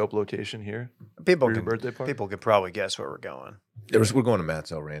 Insert dope location here. People For your can birthday party? people could probably guess where we're going. We're going to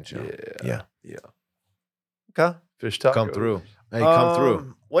Matt's El Rancho. Yeah. Yeah. Okay. Fish tacos. Come through. Hey, come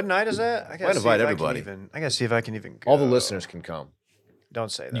through. What night is that? I Might invite everybody. I gotta see if I can even go. All the listeners can come.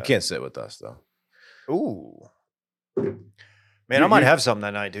 Don't say that. You can't sit with us though. Ooh. Man, I might have something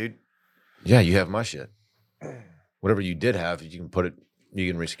that night, dude. Yeah, you have my shit. Whatever you did have, you can put it.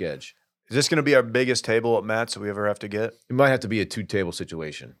 You can reschedule. Is this gonna be our biggest table at Matt's that we ever have to get? It might have to be a 2-table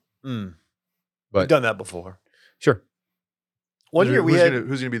situation. We've But done that before. sure. One year we had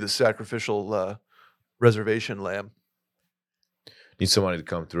Who's gonna be the sacrificial reservation lamb? Need somebody to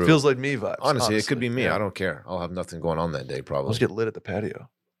come through. Feels like me vibes. honestly, it could be me. Yeah. I don't care. I'll have nothing going on that day. Probably. Let's get lit at the patio.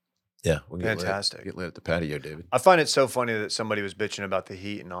 Yeah, we'll get Fantastic. Lit. Get lit at the patio, David. I find it so funny that somebody was bitching about the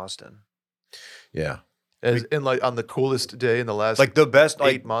heat in Austin. Yeah. And like on the coolest day in the last Like the best,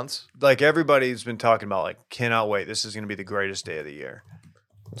 8 months. like everybody's been talking about, like, cannot wait. This is gonna be the greatest day of the year.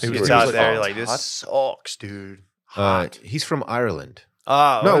 He was- It's he was out like, there "Oh, like it's this hot." sucks, dude. Hot. He's from Ireland.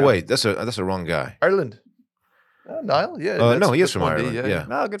 Oh, No, okay. wait. That's a wrong guy. Ireland. Niall? Yeah. No, that's- he is that's from one D, Ireland. Yeah.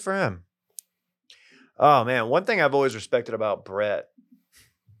 No, good for him. Oh man, one thing I've always respected about Brett,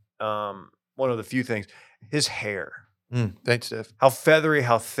 one of the few things, his hair. Thanks, Steph. How feathery,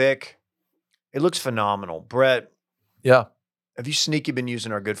 how thick. It looks phenomenal. Brett, Yeah. have you sneaky been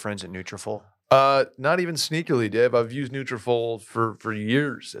using our good friends at Nutrafol? Not even sneakily, Dave. I've used Nutrafol for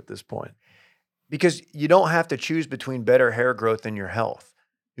years at this point. Because you don't have to choose between better hair growth and your health.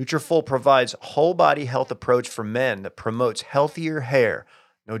 Nutrafol provides a whole body health approach for men that promotes healthier hair.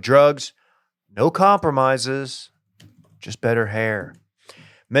 No drugs, no compromises, just better hair.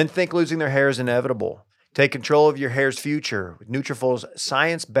 Men think losing their hair is inevitable. Take control of your hair's future with Nutrafol's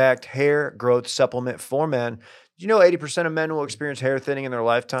science-backed hair growth supplement for men. Did you know 80% of men will experience hair thinning in their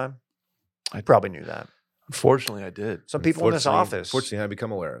lifetime? I probably knew that. Unfortunately, I did. Some people in this office. Fortunately, I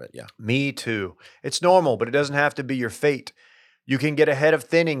become aware of it. Yeah. Me too. It's normal, but it doesn't have to be your fate. You can get ahead of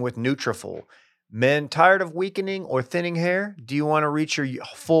thinning with Nutrafol. Men tired of weakening or thinning hair? Do you want to reach your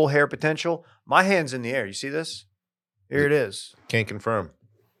full hair potential? My hand's in the air. You see this? Here it is. Can't confirm.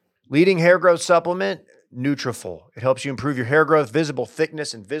 Leading hair growth supplement, Nutrafol. It helps you improve your hair growth, visible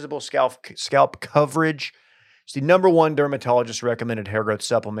thickness, and visible scalp coverage. It's the #1 dermatologist recommended hair growth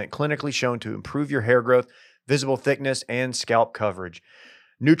supplement, clinically shown to improve your hair growth, visible thickness, and scalp coverage.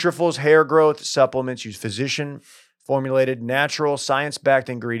 Nutrafol's hair growth supplements use physician-formulated, natural, science-backed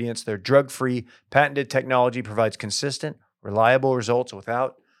ingredients. Their drug-free, patented technology provides consistent, reliable results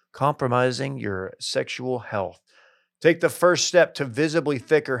without compromising your sexual health. Take the first step to visibly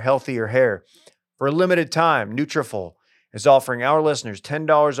thicker, healthier hair. For a limited time, Nutrafol is offering our listeners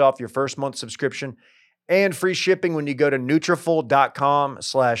 $10 off your first month subscription and free shipping when you go to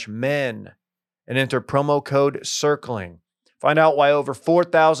Nutrafol.com/men and enter promo code CIRCLING. Find out why over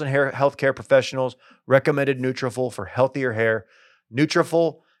 4,000 healthcare professionals recommended Nutrafol for healthier hair.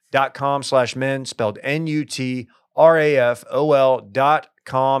 Nutrafol.com/men, spelled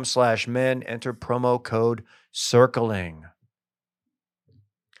Nutrafol.com/men. Enter promo code CIRCLING.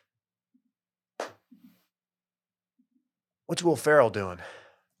 What's Will Ferrell doing?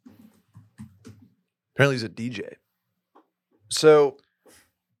 Apparently, he's a DJ. So,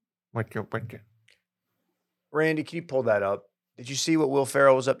 Randy, can you pull that up? Did you see what Will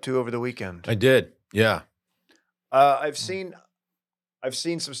Ferrell was up to over the weekend? I did. Yeah. I've seen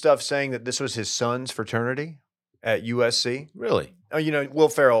some stuff saying that this was his son's fraternity at USC. Really? Oh, you know, Will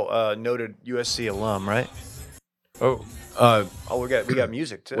Ferrell, noted USC alum, right? Oh, Oh, we got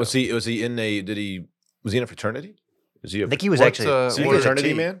music too. Was he in a fraternity? Is he a I think he was What, actually uh, I think what he was a fraternity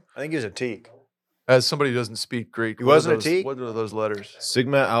teak. man? I think he was a teak. as somebody who doesn't speak Greek, He what are wasn't a those- T? What are those letters?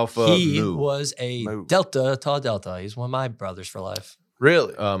 Sigma Alpha He Mu, was a Mu. Delta, tall Delta. He's one of my brothers for life.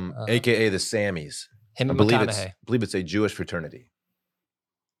 Really? aka the Sammies. Him I and believe McConaughey. it's a Jewish fraternity.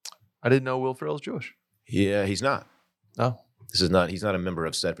 I didn't know Will Ferrell's Jewish. Yeah, he's not. No. He's not a member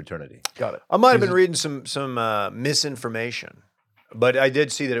of said fraternity. Got it. I might have He's been reading some misinformation, but I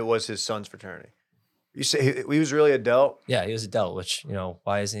did see that it was his son's fraternity. You say he was really a Delt? Yeah, he was a Delt, which,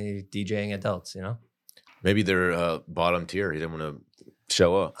 why isn't he DJing at Delts, Maybe they're bottom tier. He didn't want to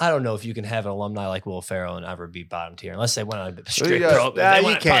show up. I don't know if you can have an alumni like Will Ferrell and ever be bottom tier, unless they went on a strict yeah, pro. yeah, They you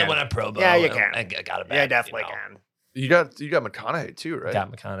went, can. probably went on pro bowl. Yeah, you and- can. and got it back. Yeah, definitely can. You got McConaughey too, right?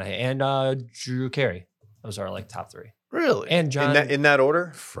 Got McConaughey and Drew Carey. Those are like top three. Really? And John. In that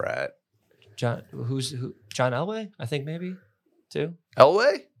order? Frat. John John Elway, I think maybe too.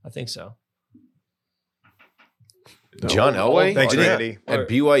 Elway? I think so. John Elway? Thanks, Did he- Randy. At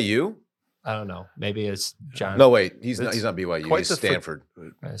BYU? I don't know. Maybe it's John. No, wait. He's not It's BYU. quite He's the Stanford.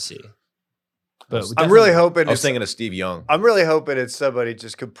 Let's see. But I'm really hoping I was it's thinking of Steve Young. I'm really hoping it's somebody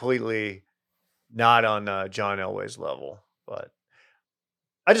just completely not on John Elway's level. But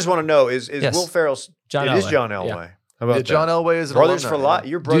I just want to know: is Yes. Will Ferrell? John It is Elway. John Yeah. Elway. How about John that? Elway is an Brothers for alumni, life. yeah.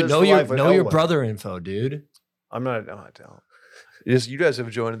 You're brothers Dude, know for your life with know your Elway. brother info, dude. I'm not. No, I don't. Yes, you guys have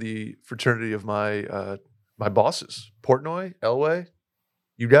joined the fraternity of my my bosses, Portnoy, Elway.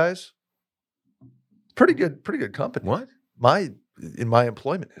 You guys, pretty good company. What? In my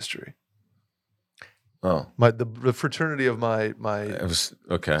employment history, Oh, the fraternity of my it was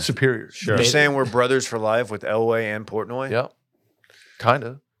okay. superiors. Sure. You're saying we're brothers for life with Elway and Portnoy? Yeah, kind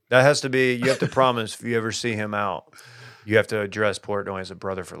of. That has to be. You have to promise if you ever see him out, you have to address Portnoy as a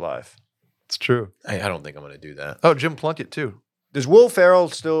brother for life. It's true. I don't think I'm going to do that. Oh, Jim Plunkett too. Does Will Ferrell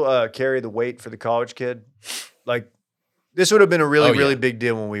still carry the weight for the college kid? Like, this would have been a really, Oh, yeah. really big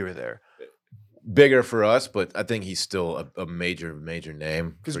deal when we were there. Bigger for us, but I think he's still a major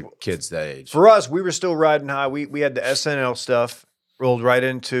name 'Cause for kids that age. For us, we were still riding high. We had the SNL stuff rolled right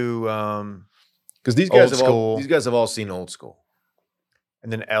into, Because these Old guys School. these guys have all seen Old School.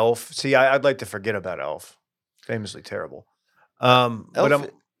 and then Elf. See, I'd like to forget about Elf. Famously terrible. But Elf-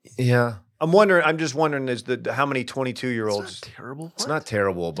 Yeah, I'm wondering. I'm just wondering is how many 22-year-olds? terrible. it's not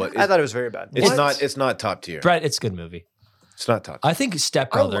terrible, but I thought it was very bad. it's not top tier. Brett, it's a good movie. It's not top tier. I think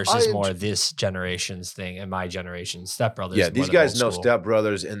Step Brothers I is enjoy- more this generation's thing and my generation. Step Brothers. Yeah, is these more than guys Old know School. Step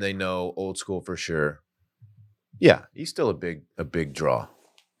Brothers and they know Old School for sure. Yeah, he's still a big draw.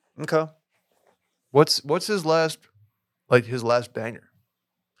 Okay. What's his last banger?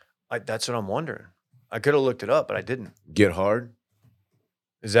 That's what I'm wondering. I could have looked it up, but I didn't. Get Hard.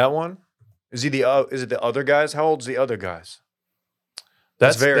 Is that one? Is he is it the other guys? How old's the other guys?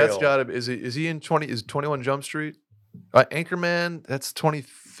 That's very old. got to. Is he in 20? Is 21 Jump Street? Anchorman. That's 20.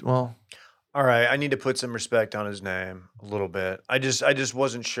 Well, All right, I need to put some respect on his name a little bit. I just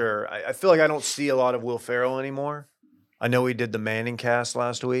wasn't sure. I feel like I don't see a lot of Will Ferrell anymore. I know he did the Manning cast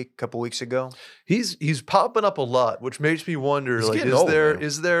last week, a couple weeks ago. he's popping up a lot, which makes me wonder. He's Like, getting old, man.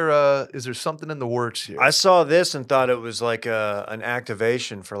 is there something in the works here? I saw this and thought it was like an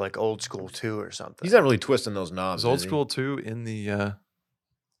activation for like Old School 2 or something. He's not really twisting those knobs. Is Old is he? School 2 in the?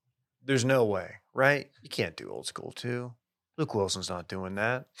 There's no way, right? You can't do Old School 2. Luke Wilson's not doing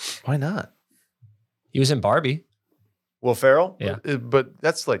that. Why not? He was in Barbie. Will Ferrell? Yeah. But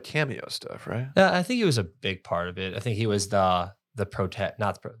that's like cameo stuff, right? I think he was a big part of it. I think he was the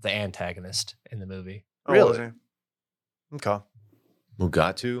antagonist in the movie. Oh, Really? was he? Okay.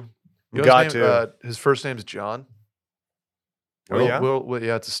 Mugatu. You know Got his name? to. His first name's John. Oh, yeah?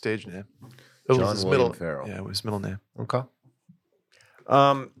 Yeah, it's a stage name. It John was his William middle. Ferrell. Yeah, it was his middle name. Okay.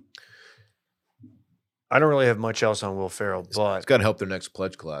 I don't really have much else on Will Ferrell, It's but got to help their next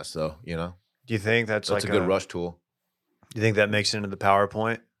pledge class, though. You know, do you think that's that's like a good rush tool. Do you think that makes it into the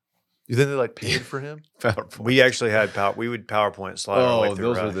PowerPoint? You think they like paid for him? We actually had we would PowerPoint slide our way Oh, through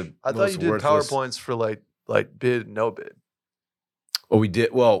those are Rush. I the thought most you did worthless- PowerPoints for like bid, no bid. Oh, we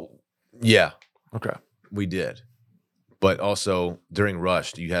did. Well, yeah, Okay. we did. But also during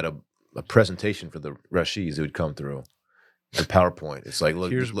Rush, you had a presentation for the Rushies who would come through. The PowerPoint. It's like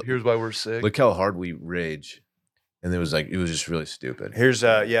look, Here's why we're sick. look how hard we rage, and it was just really stupid. Here's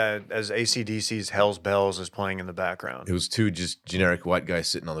as AC/DC's Hell's Bells is playing in the background. It was two just generic white guys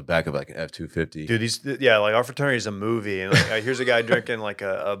sitting on the back of like an F-250. Dude, like our fraternity is a movie, and like, here's a guy drinking like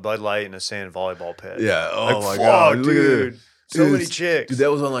a Bud Light in a sand volleyball pit. Yeah. Oh Like, my fuck, god, look at dude. it. So Dude, many chicks. Dude,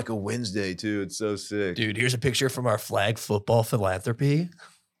 that was on like a Wednesday too. It's so sick. Dude, here's a picture from our flag football philanthropy.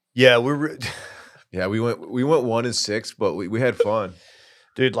 Yeah, we're Yeah, we went 1-6, but we had fun.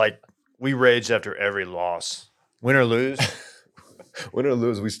 dude. Like we raged after every loss, win or lose. Win or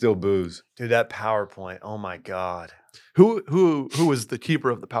lose, we still booze. Dude, that PowerPoint. Oh my god. Who was the keeper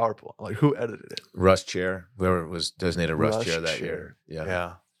of the PowerPoint? Like who edited it? Rush chair, whoever was designated Rush Rush chair that chair. year. Yeah,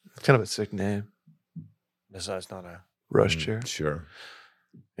 Yeah. It's kind of a sick name. That's not a. Rush chair. Sure.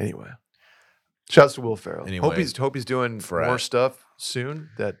 Anyway. Shouts to Will Ferrell. Anyway, hope he's doing frat. more stuff soon.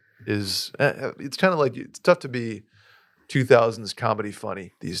 That is, it's kind of like it's tough to be 2000s comedy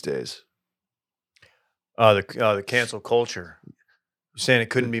funny these days. The cancel culture. You're saying it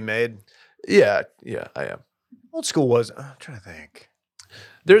couldn't be made? Yeah, I am. Old School was. I'm trying to think.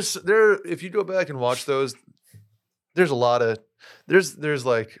 If you go back and watch those, there's a lot of there's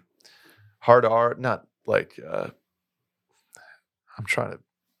like hard art, not like I'm trying to.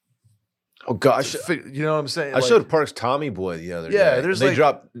 Oh gosh, You know what I'm saying? I showed Parks Tommy Boy the other day. Yeah, and there's they like-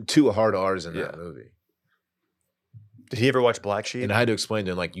 dropped 2 hard R's in that Yeah. movie, Did he ever watch Black Sheep? and I had to explain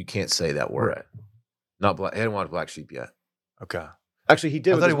to him like you can't say that word. Right. Not black. He hadn't watched Black Sheep yet. Okay. Actually, he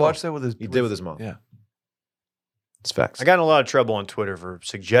did. I with thought his he mom. watched that with his. He did with his mom. Yeah. It's facts. I got in a lot of trouble on Twitter for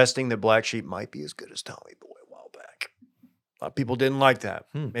suggesting that Black Sheep might be as good as Tommy Boy a while back. A lot of people didn't like that.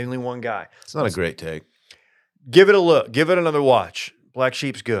 Mainly one guy. It's not a great take. Give it a look. Give it another watch. Black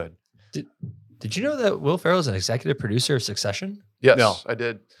Sheep's good. Did you know that Will Ferrell is an executive producer of Succession? Yes, No. I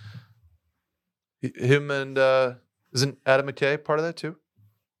did. Him and isn't Adam McKay part of that too?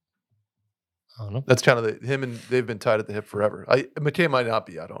 I don't know. That's kind of him and they've been tied at the hip forever. McKay might not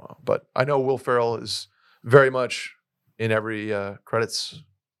be, I don't know, but I know Will Ferrell is very much in every credits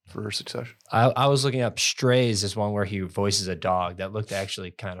for Succession. I was looking up Strays is one where he voices a dog that looked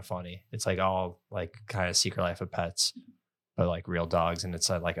actually kind of funny. It's like all like kind of Secret Life of Pets, but like real dogs, and it's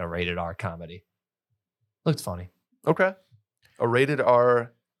like a rated R comedy. Looked funny. Okay, a rated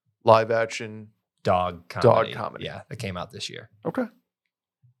R live action. Dog comedy. Dog comedy. Yeah, that came out this year. Okay.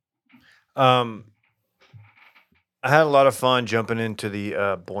 I had a lot of fun jumping into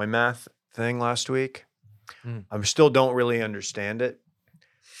the boy math thing last week. I still don't really understand it.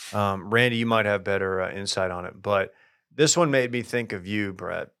 Randy, you might have better insight on it, but this one made me think of you,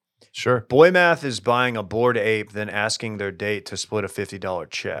 Brett. Sure. Boy math is buying a bored ape, then asking their date to split a $50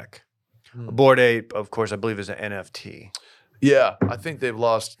 check. A bored ape, of course, I believe is an NFT. Yeah, I think they've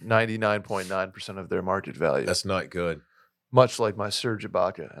lost 99.9% of their market value. That's not good. Much like my Serge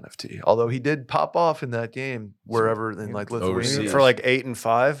Ibaka NFT. Although he did pop off in that game wherever in like Lithuania. Overseas. For like 8 and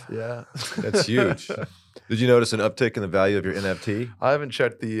 5. Yeah. That's huge. Did you notice an uptick in the value of your NFT? I haven't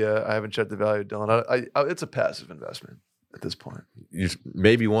checked the value, Dylan. I it's a passive investment at this point.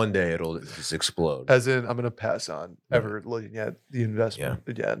 Maybe one day it'll just explode. As in, I'm going to pass on ever looking at the investment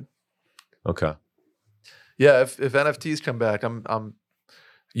again. Okay. Yeah, if NFTs come back, I'm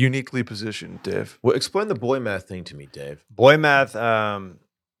uniquely positioned, Dave. Well, explain the boy math thing to me, Dave. Boy math,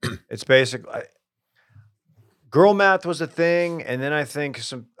 it's basically girl math was a thing, and then I think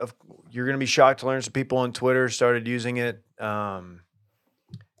you're going to be shocked to learn some people on Twitter started using it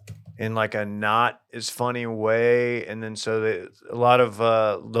in like a not as funny way, and then so a lot of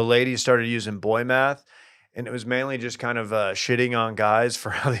the ladies started using boy math. And it was mainly just kind of shitting on guys for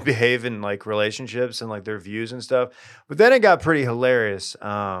how they behave in like relationships and like their views and stuff. But then it got pretty hilarious.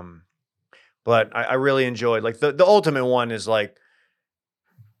 But I really enjoyed like the ultimate one is like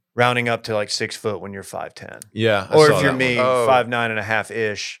rounding up to like 6 foot when you're 5'10". Yeah. Or if you're me, Oh.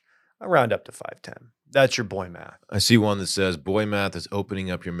 5'9.5" I round up to 5'10". That's your boy math. I see one that says boy math is opening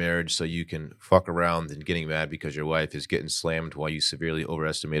up your marriage so you can fuck around and getting mad because your wife is getting slammed while you severely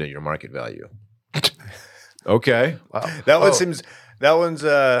overestimated your market value. Okay. Wow. That one seems. That one's.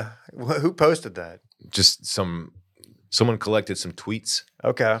 Who posted that? Just someone collected some tweets.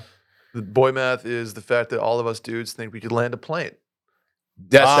 Okay. The boy math is the fact that all of us dudes think we could land a plane.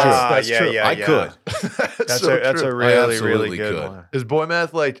 That's yeah, true. yeah, I yeah. could. That's so a true. really absolutely good could. one. Is boy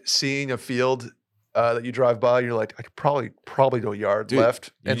math like seeing a field that you drive by and you're like, I could probably go yard Dude,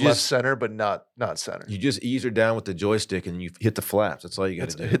 left you and left just- center, but not center. You just ease her down with the joystick and you hit the flaps. That's all you got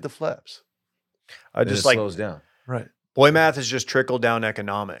to do. Hit the flaps. I And just it like slows down. Right. boy math is just trickle down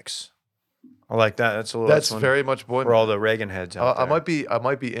economics. I like that. That's a little. That's one very much boy for all math. the Reagan heads out there. I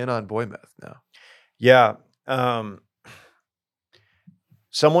might be in on boy math now. Yeah.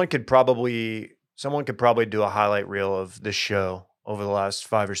 Someone could probably do a highlight reel of this show over the last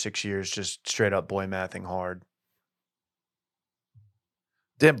 5 or 6 years, just straight up boy mathing hard.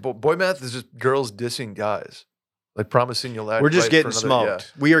 Damn, boy math is just girls dissing guys, like promising you'll act. We're just right getting for another-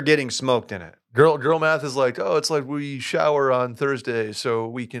 smoked. We are getting smoked in it. Yeah. Girl math is like, oh, it's like we shower on Thursday so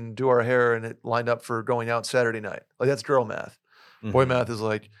we can do our hair and it lined up for going out Saturday night. Like that's girl math. Boy Mhm. math is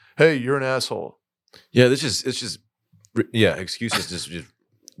like, hey, you're an asshole. Yeah, it's just excuses just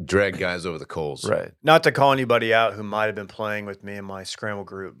drag guys over the coals. Right. Not to call anybody out who might have been playing with me in my scramble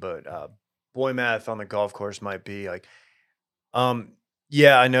group, but boy math on the golf course might be like,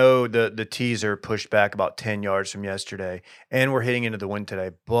 yeah, I know the tees are pushed back about 10 yards from yesterday, and we're hitting into the wind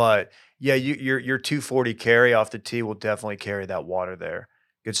today. But yeah, your 240 carry off the tee will definitely carry that water there.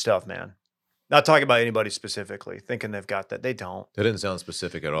 Good stuff, man. Not talking about anybody specifically, thinking they've got that. They don't. That didn't sound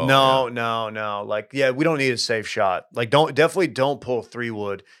specific at all. No. Like, yeah, we don't need a safe shot. Like, definitely don't pull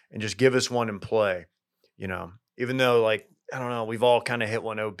 3-wood and just give us one in play. You know, even though like I don't know, we've all kind of hit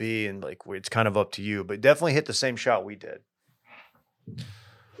one OB and like it's kind of up to you, but definitely hit the same shot we did.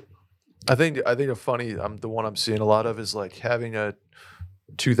 I think the one I'm seeing a lot of is like having a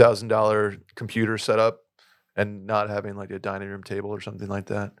 $2,000 computer set up and not having like a dining room table or something like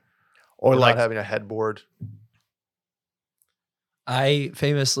that, Or like not having a headboard. I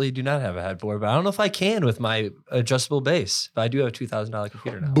famously do not have a headboard, but I don't know if I can with my adjustable base. But I do have a $2,000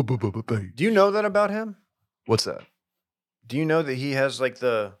 computer now. Do you know that about him? What's that? Do you know that he has like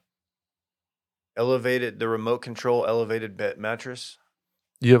the the remote control elevated bed mattress?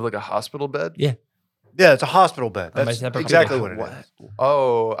 You have like a hospital bed? Yeah. Yeah, it's a hospital bed. On my That's separate exactly computer. what it is.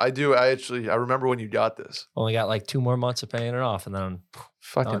 Oh, I do. I remember when you got this. Only got like 2 more months of paying it off, and then I'm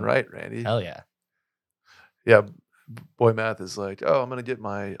Fucking Done. right, Randy. hell yeah. Yeah. Boy Math is like, oh, I'm gonna get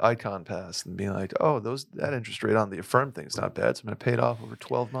my Icon Pass and being like, oh, that interest rate on the Affirm thing's not bad, so I'm gonna pay it off over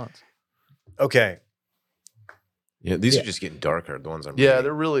 12 months. Okay. Yeah, these Yeah. are just getting darker. The ones I'm Yeah, reading.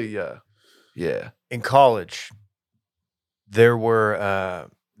 they're really yeah. In college, there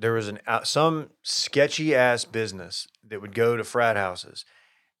was some sketchy ass business that would go to frat houses,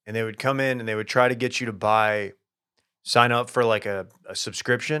 and they would come in and they would try to get you to sign up for like a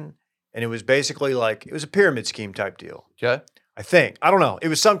subscription, and it was basically like it was a pyramid scheme type deal. Okay. I don't know. It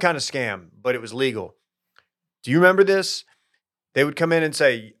was some kind of scam, but it was legal. Do you remember this? They would come in and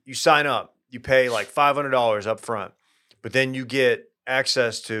say, you sign up, you pay like $500 up front, but then you get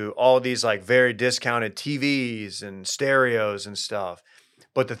access to all these like very discounted TVs and stereos and stuff.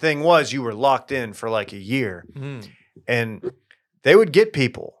 But the thing was, you were locked in for like a year, and they would get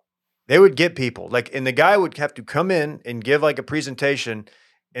people. Like, and the guy would have to come in and give like a presentation,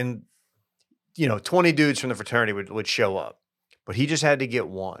 and 20 dudes from the fraternity would show up, but he just had to get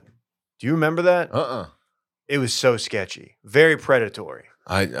one. Do you remember that? It was so sketchy, very predatory.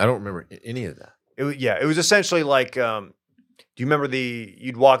 I don't remember any of that. It was essentially like, do you remember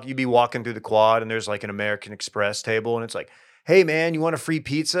you'd be walking through the quad and there's like an American Express table and it's like, hey man, you want a free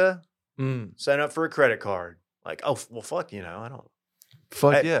pizza? Sign up for a credit card. Like, oh, well, fuck, I don't.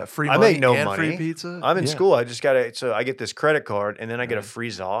 Fuck yeah, free I money make no and money. free pizza. I'm in school. I just I get this credit card and then I get a free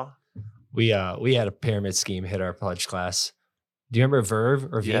Zaw. We had a pyramid scheme hit our pledge class. Do you remember Verve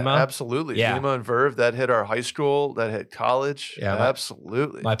or Yeah, Vima? absolutely. Yeah. Vima and Verve, that hit our high school, that hit college. Yeah,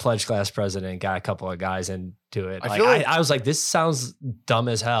 absolutely. My pledge class president got a couple of guys into it. I feel like- I was like, this sounds dumb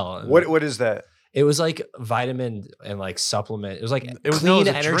as hell. And What is that? It was like vitamin and like supplement. It was like it was clean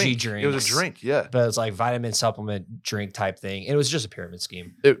a energy drink. drinks. It was a drink, yeah. But it was like vitamin supplement drink type thing. It was just a pyramid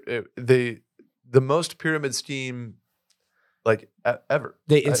scheme. The most pyramid scheme like ever.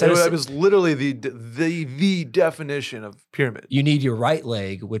 It was literally the definition of pyramid. You need your right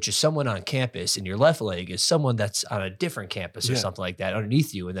leg, which is someone on campus, and your left leg is someone that's on a different campus or something like that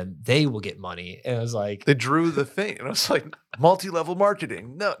underneath you, and then they will get money. And it was like they drew the thing, and I was like, multi-level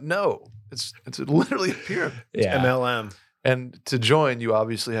marketing. No, it's literally a pyramid. yeah, MLM. And to join, you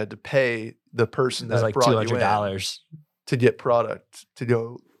obviously had to pay the person it was that like brought you in $200. to get product to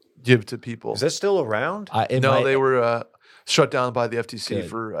go give to people. Is that still around? They were shut down by the FTC Good.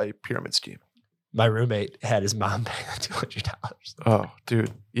 for a pyramid scheme. My roommate had his mom pay $200. Oh,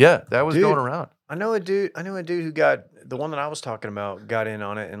 dude. Yeah, that was Dude. going around. I know a dude who got the one that I was talking about, got in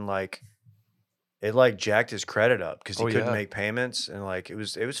on it, and like it like jacked his credit up because he couldn't make payments, and like it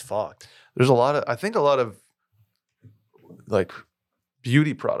was fucked. There's a lot of like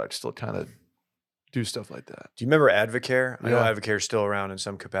beauty products still kind of do stuff like that. Do you remember Advocare? I know Yeah. Advocare is still around in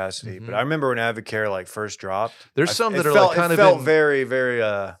some capacity, but I remember when Advocare like first dropped. There's some that are felt, like kind it of felt in- very,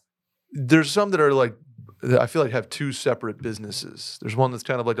 very. There's some that are like I feel like have two separate businesses. There's one that's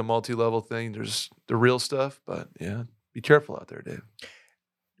kind of like a multi-level thing. There's the real stuff, but yeah, be careful out there, Dave.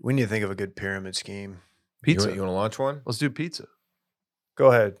 We need to think of a good pyramid scheme. Pizza. You want to launch one? Let's do pizza.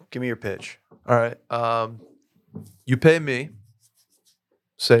 Go ahead, give me your pitch. All right. You pay me.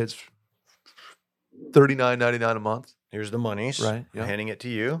 Say it's $39.99 a month. Here's the monies. Right. I'm handing it to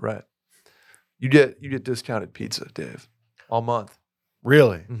you. Right. You get discounted pizza, Dave, all month.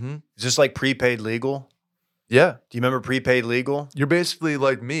 Really? Mm-hmm. Is this like prepaid legal? Yeah. Do you remember prepaid legal? You're basically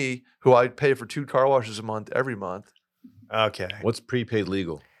like me, who I pay for 2 car washes a month every month. Okay. What's prepaid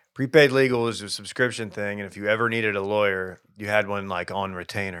legal? Prepaid legal is a subscription thing, and if you ever needed a lawyer, you had one like on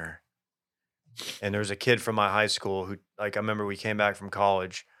retainer. And there was a kid from my high school who, like, I remember we came back from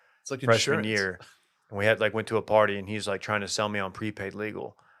college, It's like freshman insurance. year, and we had like went to a party, and he's like trying to sell me on prepaid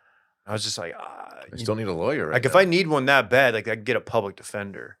legal. I was just like, I still need a lawyer. Right like if now. I need one that bad, like I could get a public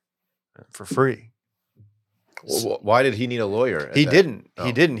defender for free. Why did he need a lawyer? He didn't. Oh.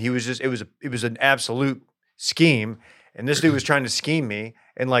 He didn't. He was just. It was an absolute scheme, and this dude was trying to scheme me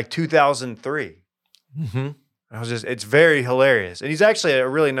in like 2003. Mm-hmm. I was just. It's very hilarious, and he's actually a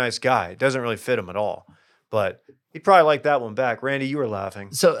really nice guy. It doesn't really fit him at all, but he'd probably like that one back. Randy, you were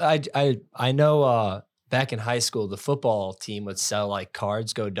laughing. So I know back in high school, the football team would sell like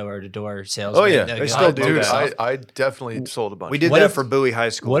cards, go door to door sales. Oh, yeah. They still do Dude, that. I definitely sold a bunch. We did What that if- for Bowie High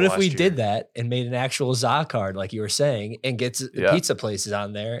School. What if last we year. did that and made an actual ZA card, like you were saying, and get Yeah. pizza places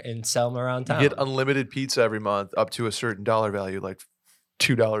on there and sell them around You town? get unlimited pizza every month up to a certain dollar value, like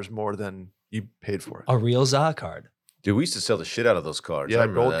 $2 more than you paid for it. A real ZA card. Dude, we used to sell the shit out of those cards. I Yeah,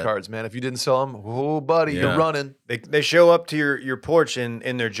 remember gold that. cards, man. If you didn't sell them, oh, buddy, Yeah. you're running. They show up to your porch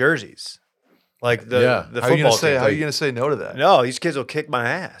in their jerseys, like the Yeah. the How are you football gonna say? team. How are you gonna say no to that? No, these kids will kick my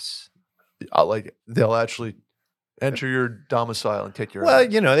ass. They'll actually enter your domicile and kick your Well,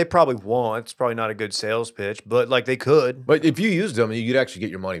 ass. you know, they probably won't. It's probably not a good sales pitch, but like they could. But if you used them, you'd actually get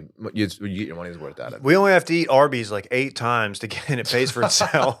your money. You get your money's worth out of it. We only have to eat Arby's like 8 times to get, and it pays for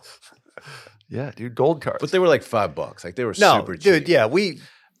itself. Yeah, dude, gold cards. But they were like $5. Like they were No, super cheap. dude, yeah, we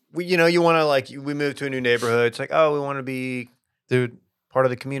you know, you want to like we moved to a new neighborhood. It's like, oh, we want to be dude, part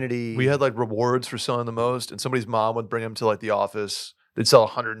of the community. we had like rewards for selling the most, and somebody's mom would bring them to like the office. They'd sell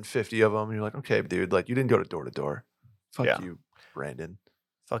 150 of them. And you're like, okay, dude, like you didn't go to door to door. Fuck Yeah. you, Brandon.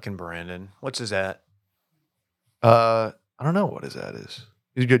 fucking Brandon. What's his at? I don't know what his ad is.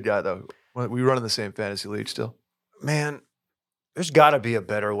 He's a good guy though. We run in the same fantasy league still. Man, there's got to be a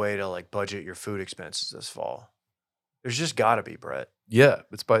better way to like budget your food expenses this fall. There's just got to be, Brett. Yeah,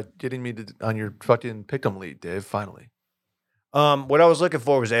 it's by getting me on your fucking pick'em lead, Dave. Finally. What I was looking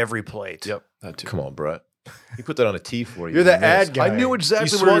for was every plate. Yep, that too. Come on, Brett. He put that on a tee for you. You're the You missed. ad guy. I knew exactly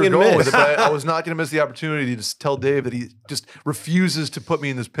You where swung you were and going with it, missed. but I was not going to miss the opportunity to tell Dave that he just refuses to put me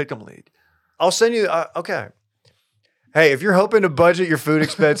in this pick'em league. I'll send you. Okay. Hey, if you're hoping to budget your food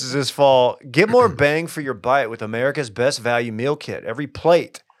expenses this fall, get more bang for your bite with America's Best Value Meal Kit. Every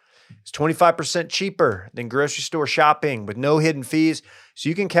plate is 25% cheaper than grocery store shopping with no hidden fees, so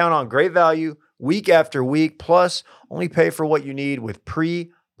you can count on great value week after week, plus only pay for what you need with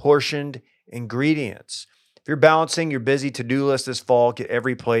pre-portioned ingredients. If you're balancing your busy to-do list this fall, get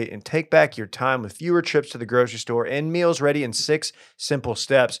every plate and take back your time with fewer trips to the grocery store and meals ready in 6 simple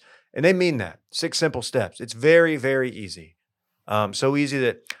steps. And they mean that. 6 simple steps. It's very, very easy. So easy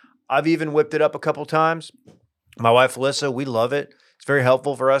that I've even whipped it up a couple times. My wife, Alyssa, we love it. It's very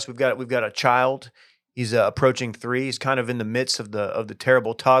helpful for us. We've got a child. He's approaching 3. He's kind of in the midst of the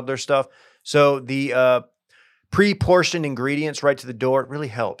terrible toddler stuff. So the pre-portioned ingredients right to the door, it really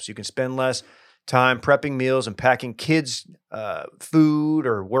helps. You can spend less time prepping meals and packing kids' food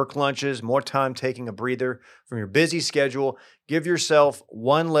or work lunches, more time taking a breather from your busy schedule. Give yourself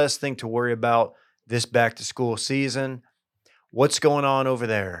one less thing to worry about this back-to-school season. What's going on over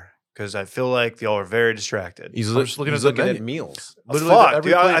there? Because I feel like y'all are very distracted. He's I'm just looking he's at the looking at menu. meals. Literally Fuck,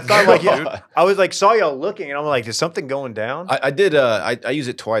 every dude, plate I is thought like dude. I was like saw y'all looking, and I'm like, is something going down? I did. I used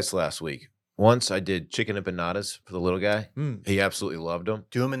it twice last week. Once I did chicken empanadas for the little guy. Mm. He absolutely loved them.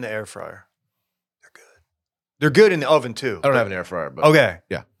 Do them in the air fryer. They're good. They're good in the oven too. I don't have an air fryer, but Okay.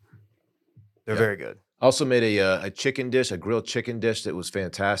 Yeah. They're Yeah. very good. I also made a chicken dish, a grilled chicken dish that was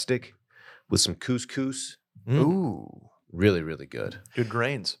fantastic with some couscous. Mm. Ooh. Really, really good. Good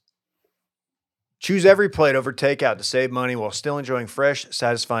grains. Choose every plate over takeout to save money while still enjoying fresh,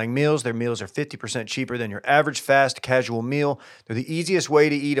 satisfying meals. Their meals are 50% cheaper than your average fast casual meal. They're the easiest way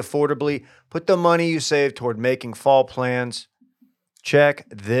to eat affordably. Put the money you save toward making fall plans. Check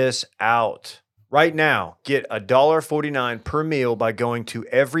this out. Right now, get $1.49 per meal by going to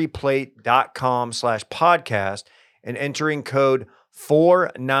everyplate.com/podcast and entering code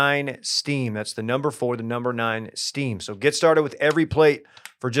 49STEAM. That's the number 4, the number 9 STEAM. So get started with Every Plate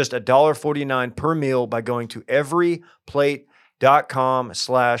for just $1.49 per meal by going to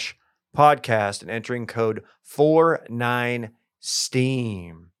everyplate.com/podcast and entering code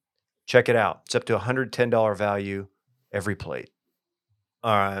 49STEAM. Check it out. It's up to $110 value every plate.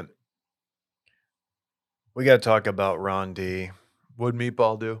 All right. We got to talk about Ron D. What'd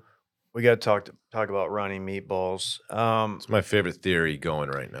Meatball do? We got to talk about Ronnie Meatballs. It's my favorite theory going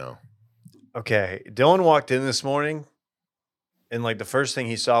right now. Okay. Dylan walked in this morning and like the first thing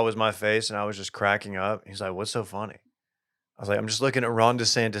he saw was my face and I was just cracking up. He's like, what's so funny? I was like, I'm just looking at Ron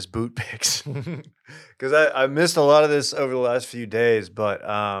DeSantis boot pics because I missed a lot of this over the last few days. But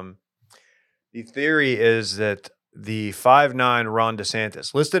the theory is that the 5'9" Ron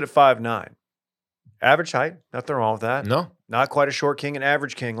DeSantis, listed at 5'9", average height, nothing wrong with that. No, Not quite a short king, an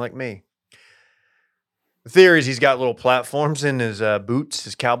average king like me. The theory is he's got little platforms in his boots,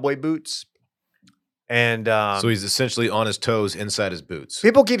 his cowboy boots. And so he's essentially on his toes inside his boots.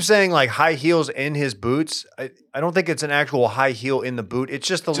 people keep saying like high heels in his boots. I don't think it's an actual high heel in the boot. It's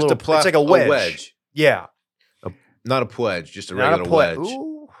just a little, it's like a wedge. Yeah. Not a pledge, just a Not regular pla- wedge.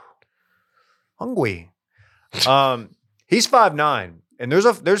 Ooh. Hungry. He's 5'9", and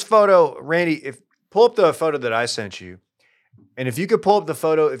there's photo, Randy, if pull up the photo that I sent you. And if you could pull up the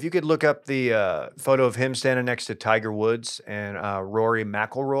photo, if you could look up the photo of him standing next to Tiger Woods and Rory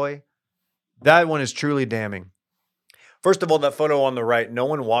McIlroy, that one is truly damning. First of all, that photo on the right, no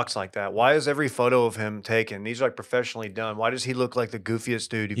one walks like that. Why is every photo of him taken? These are like professionally done. Why does he look like the goofiest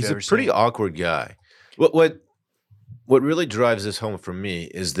dude you've He's ever a pretty seen? awkward guy. What what really drives this home for me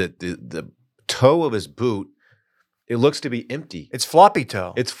is that the toe of his boot, it looks to be empty. It's floppy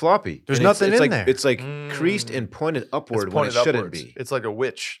toe. It's floppy. There's And it's- nothing it's in like, there. It's like creased and pointed upward when it shouldn't be. It's like a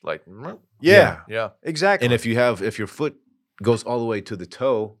witch. Like, yeah, yeah. exactly. And if your foot goes all the way to the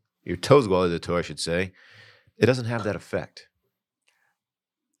toe, your toes go all the way to the toe, I should say, it doesn't have that effect.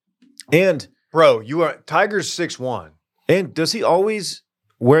 And bro, Tiger's 6'1". And does he always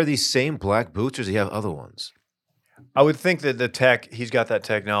wear these same black boots, or does he have other ones? I would think that he's got that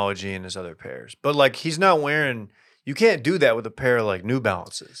technology in his other pairs. But like he's not wearing, you can't do that with a pair of like New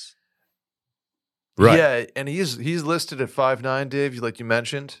Balances. Right. Yeah, and he's listed at 5'9", Dave, like you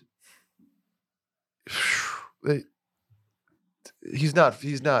mentioned. He's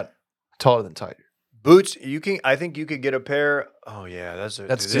not taller than Tiger. Boots, I think you could get a pair. Oh yeah,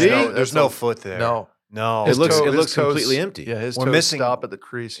 there's no foot there. No. It looks his toes- completely empty. Yeah, his We're toes missing- stop at the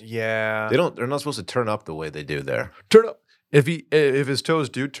crease. Yeah. They're not supposed to turn up the way they do there. Turn up. If his toes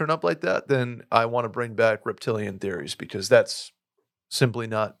do turn up like that, then I want to bring back reptilian theories because that's simply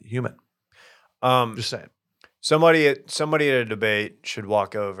not human. Just saying. Somebody at a debate should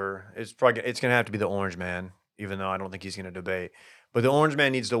walk over. It's gonna have to be the Orange Man, even though I don't think he's gonna debate. But the Orange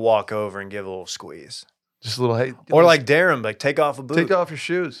Man needs to walk over and give a little squeeze. Just a little hey. Or like dare him, like take off a boot. Take off your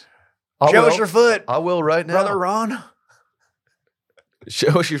shoes. Show us your foot. I will right now. Brother Ron.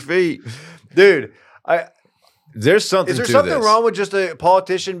 Show us your feet. Dude, There's something is there to something this. wrong with just a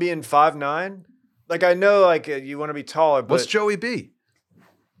politician being 5'9"? Like I know like you want to be taller, but What's Joey B?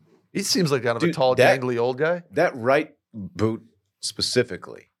 He seems like kind of a Dude, tall, that- gangly old guy. That right boot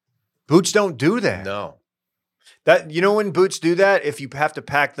specifically. boots don't do that. No. That when boots do that, if you have to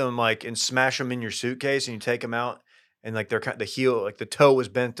pack them like and smash them in your suitcase and you take them out and like the heel, like the toe was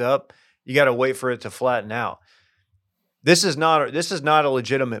bent up, you got to wait for it to flatten out. This is not a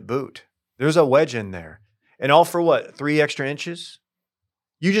legitimate boot. There's a wedge in there, and all for what? 3 extra inches?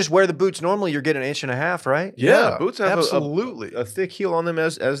 You just wear the boots normally, you're getting 1.5 inches, right? Yeah, boots have absolutely a thick heel on them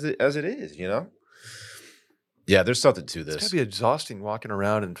as it is, you know? Yeah, there's something to It's this. gotta be exhausting walking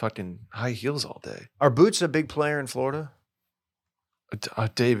around in fucking high heels all day. Are boots a big player in Florida?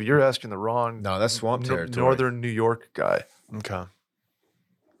 David, you're asking the wrong. No, that's swamp territory. Northern New York guy. Okay.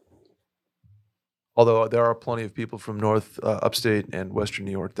 Although there are plenty of people from upstate and Western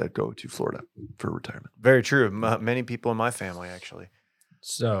New York that go to Florida for retirement. Very true. Many people in my family, actually.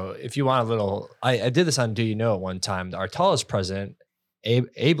 So if you want a little, I did this on Do You Know at one time. Our tallest president,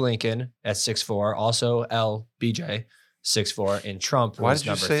 Abe Lincoln at 6'4", also LBJ 6'4", and Trump Why was did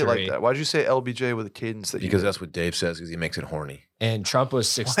you number say 3. it like that? Why did you say LBJ with a cadence that you Because did? that's what Dave says because he makes it horny. And Trump was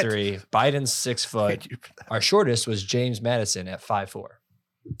 6'3", Biden's 6 foot. Thank you for that. Our shortest was James Madison at 5'4".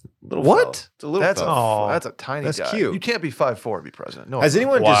 Little What? fella. It's a little That's fella. that's a tiny That's guy. cute. You can't be 5'4" and be president. No. Has it's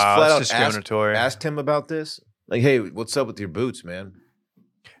not. anyone just Wow, flat that's out discriminatory. asked him about this? Like, hey, what's up with your boots, man?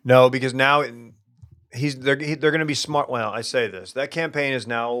 No, because now they're going to be smart. Well, I say this. That campaign is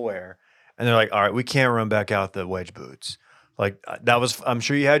now aware, and they're like, all right, we can't run back out the wedge boots. Like I'm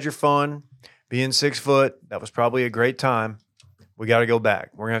sure you had your fun being 6 foot. That was probably a great time. We got to go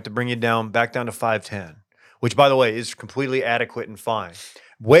back. We're gonna have to bring you back down to 5'10", which, by the way, is completely adequate and fine.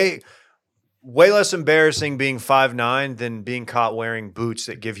 Way less embarrassing being 5'9" than being caught wearing boots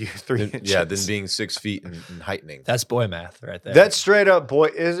that give you 3 inches. Yeah, than being 6 feet and heightening. That's boy math right there. That's straight up boy.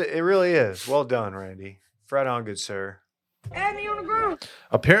 It really is. Well done, Randy. Right on, good sir.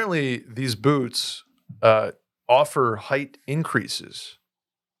 Apparently, these boots offer height increases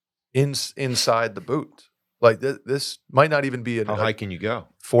inside the boot. Like this might not even be How high can you go?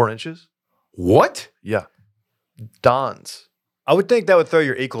 4 inches. What? Yeah, Don's. I would think that would throw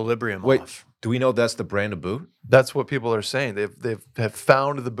your equilibrium Wait, off. do we know that's the brand of boot? That's what people are saying. Have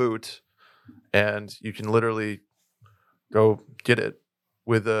found the boot, and you can literally go get it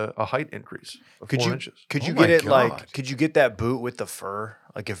with a height increase of 4 inches. Could you Oh get my it God. like? Could you get that boot with the fur?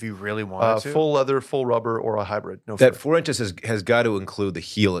 Like if you really wanted to. Full leather, full rubber, or a hybrid. No That fur. 4 inches has got to include the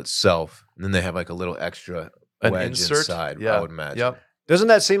heel itself. And then they have like a little extra An wedge insert. inside, Yeah. I would imagine. Yep. Doesn't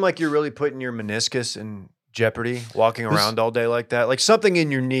that seem like you're really putting your meniscus in jeopardy walking around all day like that? Like something in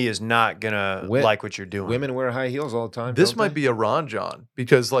your knee is not gonna like what you're doing. Women wear high heels all the time. This don't might they? be a Ron John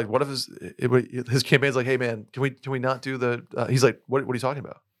because like what if his campaign's like, hey man, can we not do the? He's like, what are you talking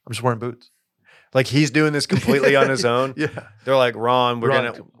about? I'm just wearing boots. Like he's doing this completely on his own. Yeah, They're like, Ron,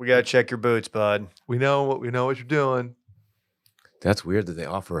 Ron, we gotta check your boots, bud. we know what you're doing. That's weird that they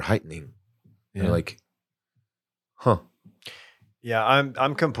offer heightening. Yeah. You're like, huh. Yeah,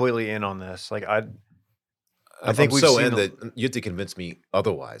 I'm completely in on this. Like I I think I'm we've so seen in a- that you have to convince me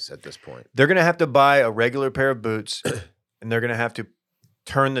otherwise at this point. they're gonna have to buy a regular pair of boots, and they're gonna have to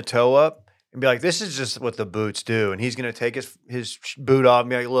turn the toe up and be like, this is just what the boots do. And he's going to take his boot off and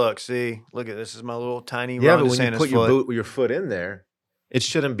be like, look at this is my little tiny Yeah, Ron but when you DeSantis put foot. your foot in there, it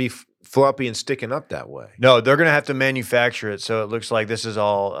shouldn't be floppy and sticking up that way. No, they're going to have to manufacture it so it looks like this is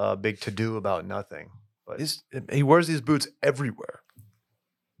all a big to-do about nothing. But He wears these boots everywhere.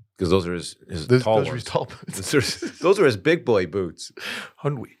 Because those are his Those tall are ones. his tall boots. Those are his big boy boots.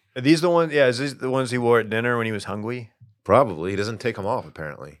 Hungry. are these the ones? Yeah, is these the ones he wore at dinner when he was hungry? Probably. He doesn't take them off,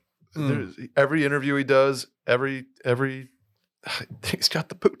 apparently. Every interview he does, every he's got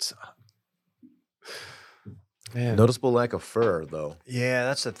the boots on. Man. Noticeable lack of fur, though. Yeah,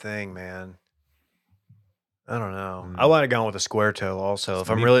 that's the thing, man. I don't know. I might have gone with a square toe also. If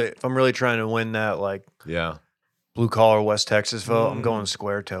I'm really trying to win that like Yeah. blue collar West Texas vote, I'm going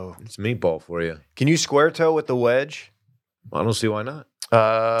square toe. It's meatball for you. Can you square toe with the wedge? I don't see why not. It's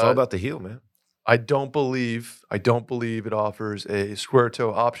all about the heel, man. I don't believe it offers a square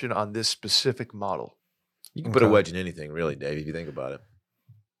toe option on this specific model. You can put a wedge in anything, really, Dave, if you think about it.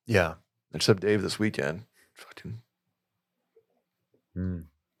 Yeah, Except Dave this weekend. Fucking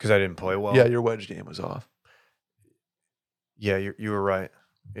because I didn't play well. yeah, your wedge game was off. Yeah, you were right.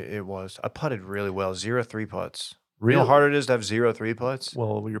 It was. I putted really well. 0 3 putts. Really? You know how hard it is to have 0 3 putts?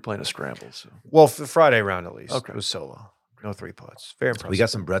 Well, you're playing a scramble, so Well, for the Friday round at least. Okay. It was solo. No 3 putts. Very impressive. We got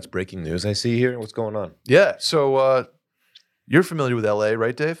some Brett's breaking news I see here. What's going on? yeah. So you're familiar with LA,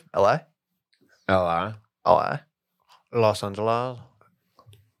 right, Dave? LA? LI. LA. Los Angeles.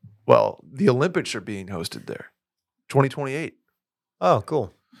 Well, the Olympics are being hosted there, 2028, Oh,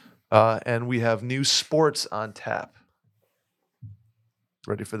 cool. and we have new sports on tap.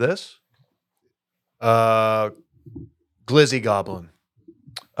 Ready for this? Glizzy Goblin.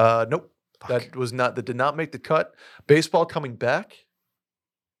 Nope. Fuck. That did not make the cut. Baseball coming back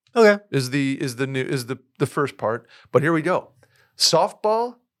Okay. is the first part. But here we go.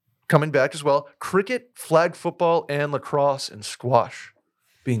 Softball coming back as well. Cricket, flag football, and lacrosse and squash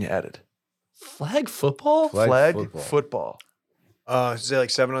being added. Flag football? Flag football. Is it like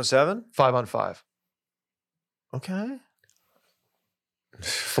 7-on-7? 5-on-5. Okay.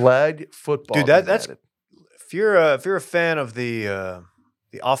 Flag football. Dude, being that's added. if you're a fan of the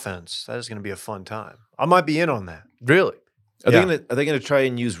offense, that is going to be a fun time. I might be in on that. Really. Are Yeah. they gonna try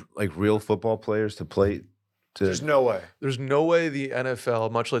and use like real football players to play? There's no way. There's no way the NFL,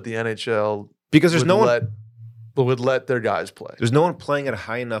 much like the NHL, Because there's would let their guys play. there's no one playing at a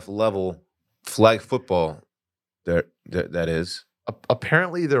high enough level flag football. That is.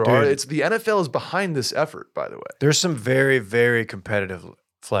 Apparently there are. Dude. It's the NFL is behind this effort, by the way. There's some very, very competitive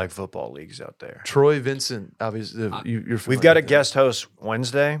flag football leagues out there. Troy Vincent, obviously, you're We've familiar got a with him. guest host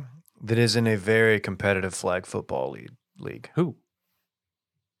Wednesday that is in a very competitive flag football league. Who?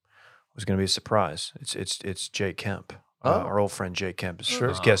 It was going to be a surprise. It's Jake Kemp. Oh. Our old friend Jake Kemp is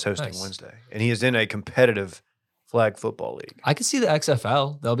Sure. guest hosting Nice. Wednesday, and he is in a competitive flag football league. I could see the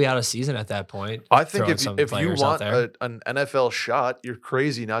XFL. They'll be out of season at that point. I think throwing if some you players out want there. an NFL shot, you're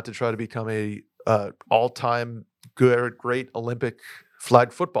crazy not to try to become a all-time great Olympic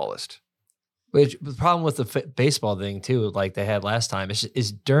flag footballist. Which the problem with the baseball thing too, like they had last time,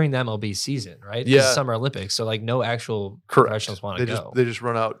 is during the MLB season, right? 'Cause Yeah. it's Summer Olympics, so like no actual Correct. professionals want They to just go. they just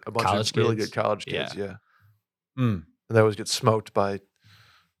run out a bunch College of really kids. good college kids. Yeah. Mm. And they always get smoked by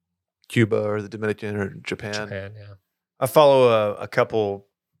Cuba or the Dominican or Japan. Japan, yeah. I follow a couple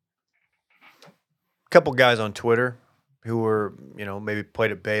guys on Twitter who were, maybe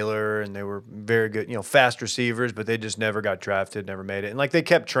played at Baylor and they were very good, fast receivers, but they just never got drafted, never made it. And like they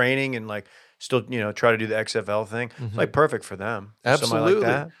kept training and like still, try to do the XFL thing. It's like perfect for them. Somebody Absolutely. like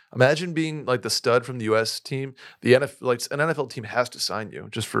that. Imagine being like the stud from the U.S. team. The NFL, like an NFL team, has to sign you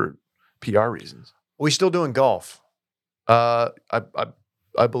just for PR reasons. Are we still doing golf?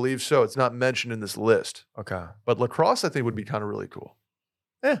 I believe so. It's not mentioned in this list, Okay. but lacrosse I think would be kind of really cool.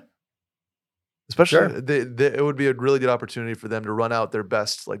 Yeah. Especially, it would be a really good opportunity for them to run out their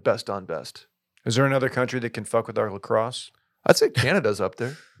best, like best on best. Is there another country that can fuck with our lacrosse? I'd say Canada's up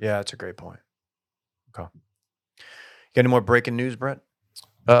there. Yeah, that's a great point. Okay. You got any more breaking news, Brett?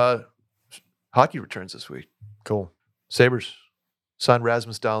 Hockey returns this week. Cool. Sabres signed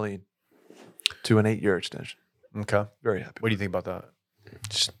Rasmus Dahlin to an 8-year extension. Okay. Very happy. What do you think about that?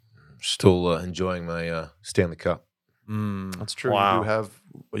 Still enjoying my Stanley Cup. That's true. Wow.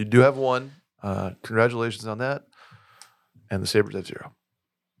 You do have one. Congratulations on that. And the Sabres have 0.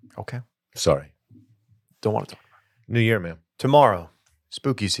 Okay. Sorry. Don't want to talk. New Year, man. Tomorrow,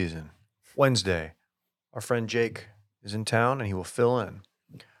 spooky season. Wednesday, our friend Jake is in town and he will fill in.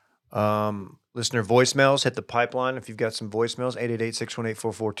 Listener voicemails, hit the pipeline. If you've got some voicemails,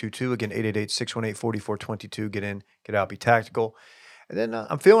 888-618-4422. Again, 888-618-4422. Get in, get out, be tactical. And then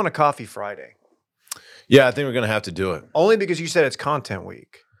I'm feeling a coffee Friday. Yeah, I think we're gonna have to do it. Only because you said it's content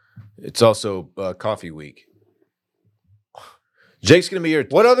week. It's also coffee week. Jake's gonna be here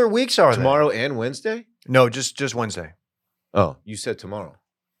What other weeks are tomorrow and Wednesday. No, just Wednesday. Oh, you said tomorrow.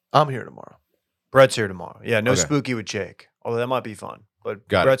 I'm here tomorrow. Brett's here tomorrow. Yeah, no Okay. spooky with Jake. Although that might be fun. But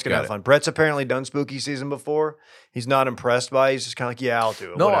Got it, Brett's going to got have it. fun. Brett's apparently done spooky season before. He's not impressed by it. He's just kind of like, yeah, I'll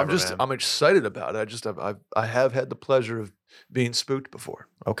do it. No, Whatever, man. I'm excited about it. I have had the pleasure of being spooked before.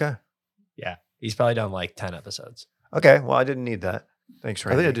 Okay. Yeah. He's probably done like 10 episodes. Okay. Well, I didn't need that. Thanks, I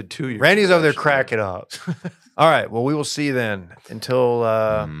Randy. think I did 2 years. Randy's over there actually. cracking up. All right. Well, we will see you then. Until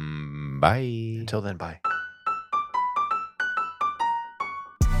Bye. then, bye.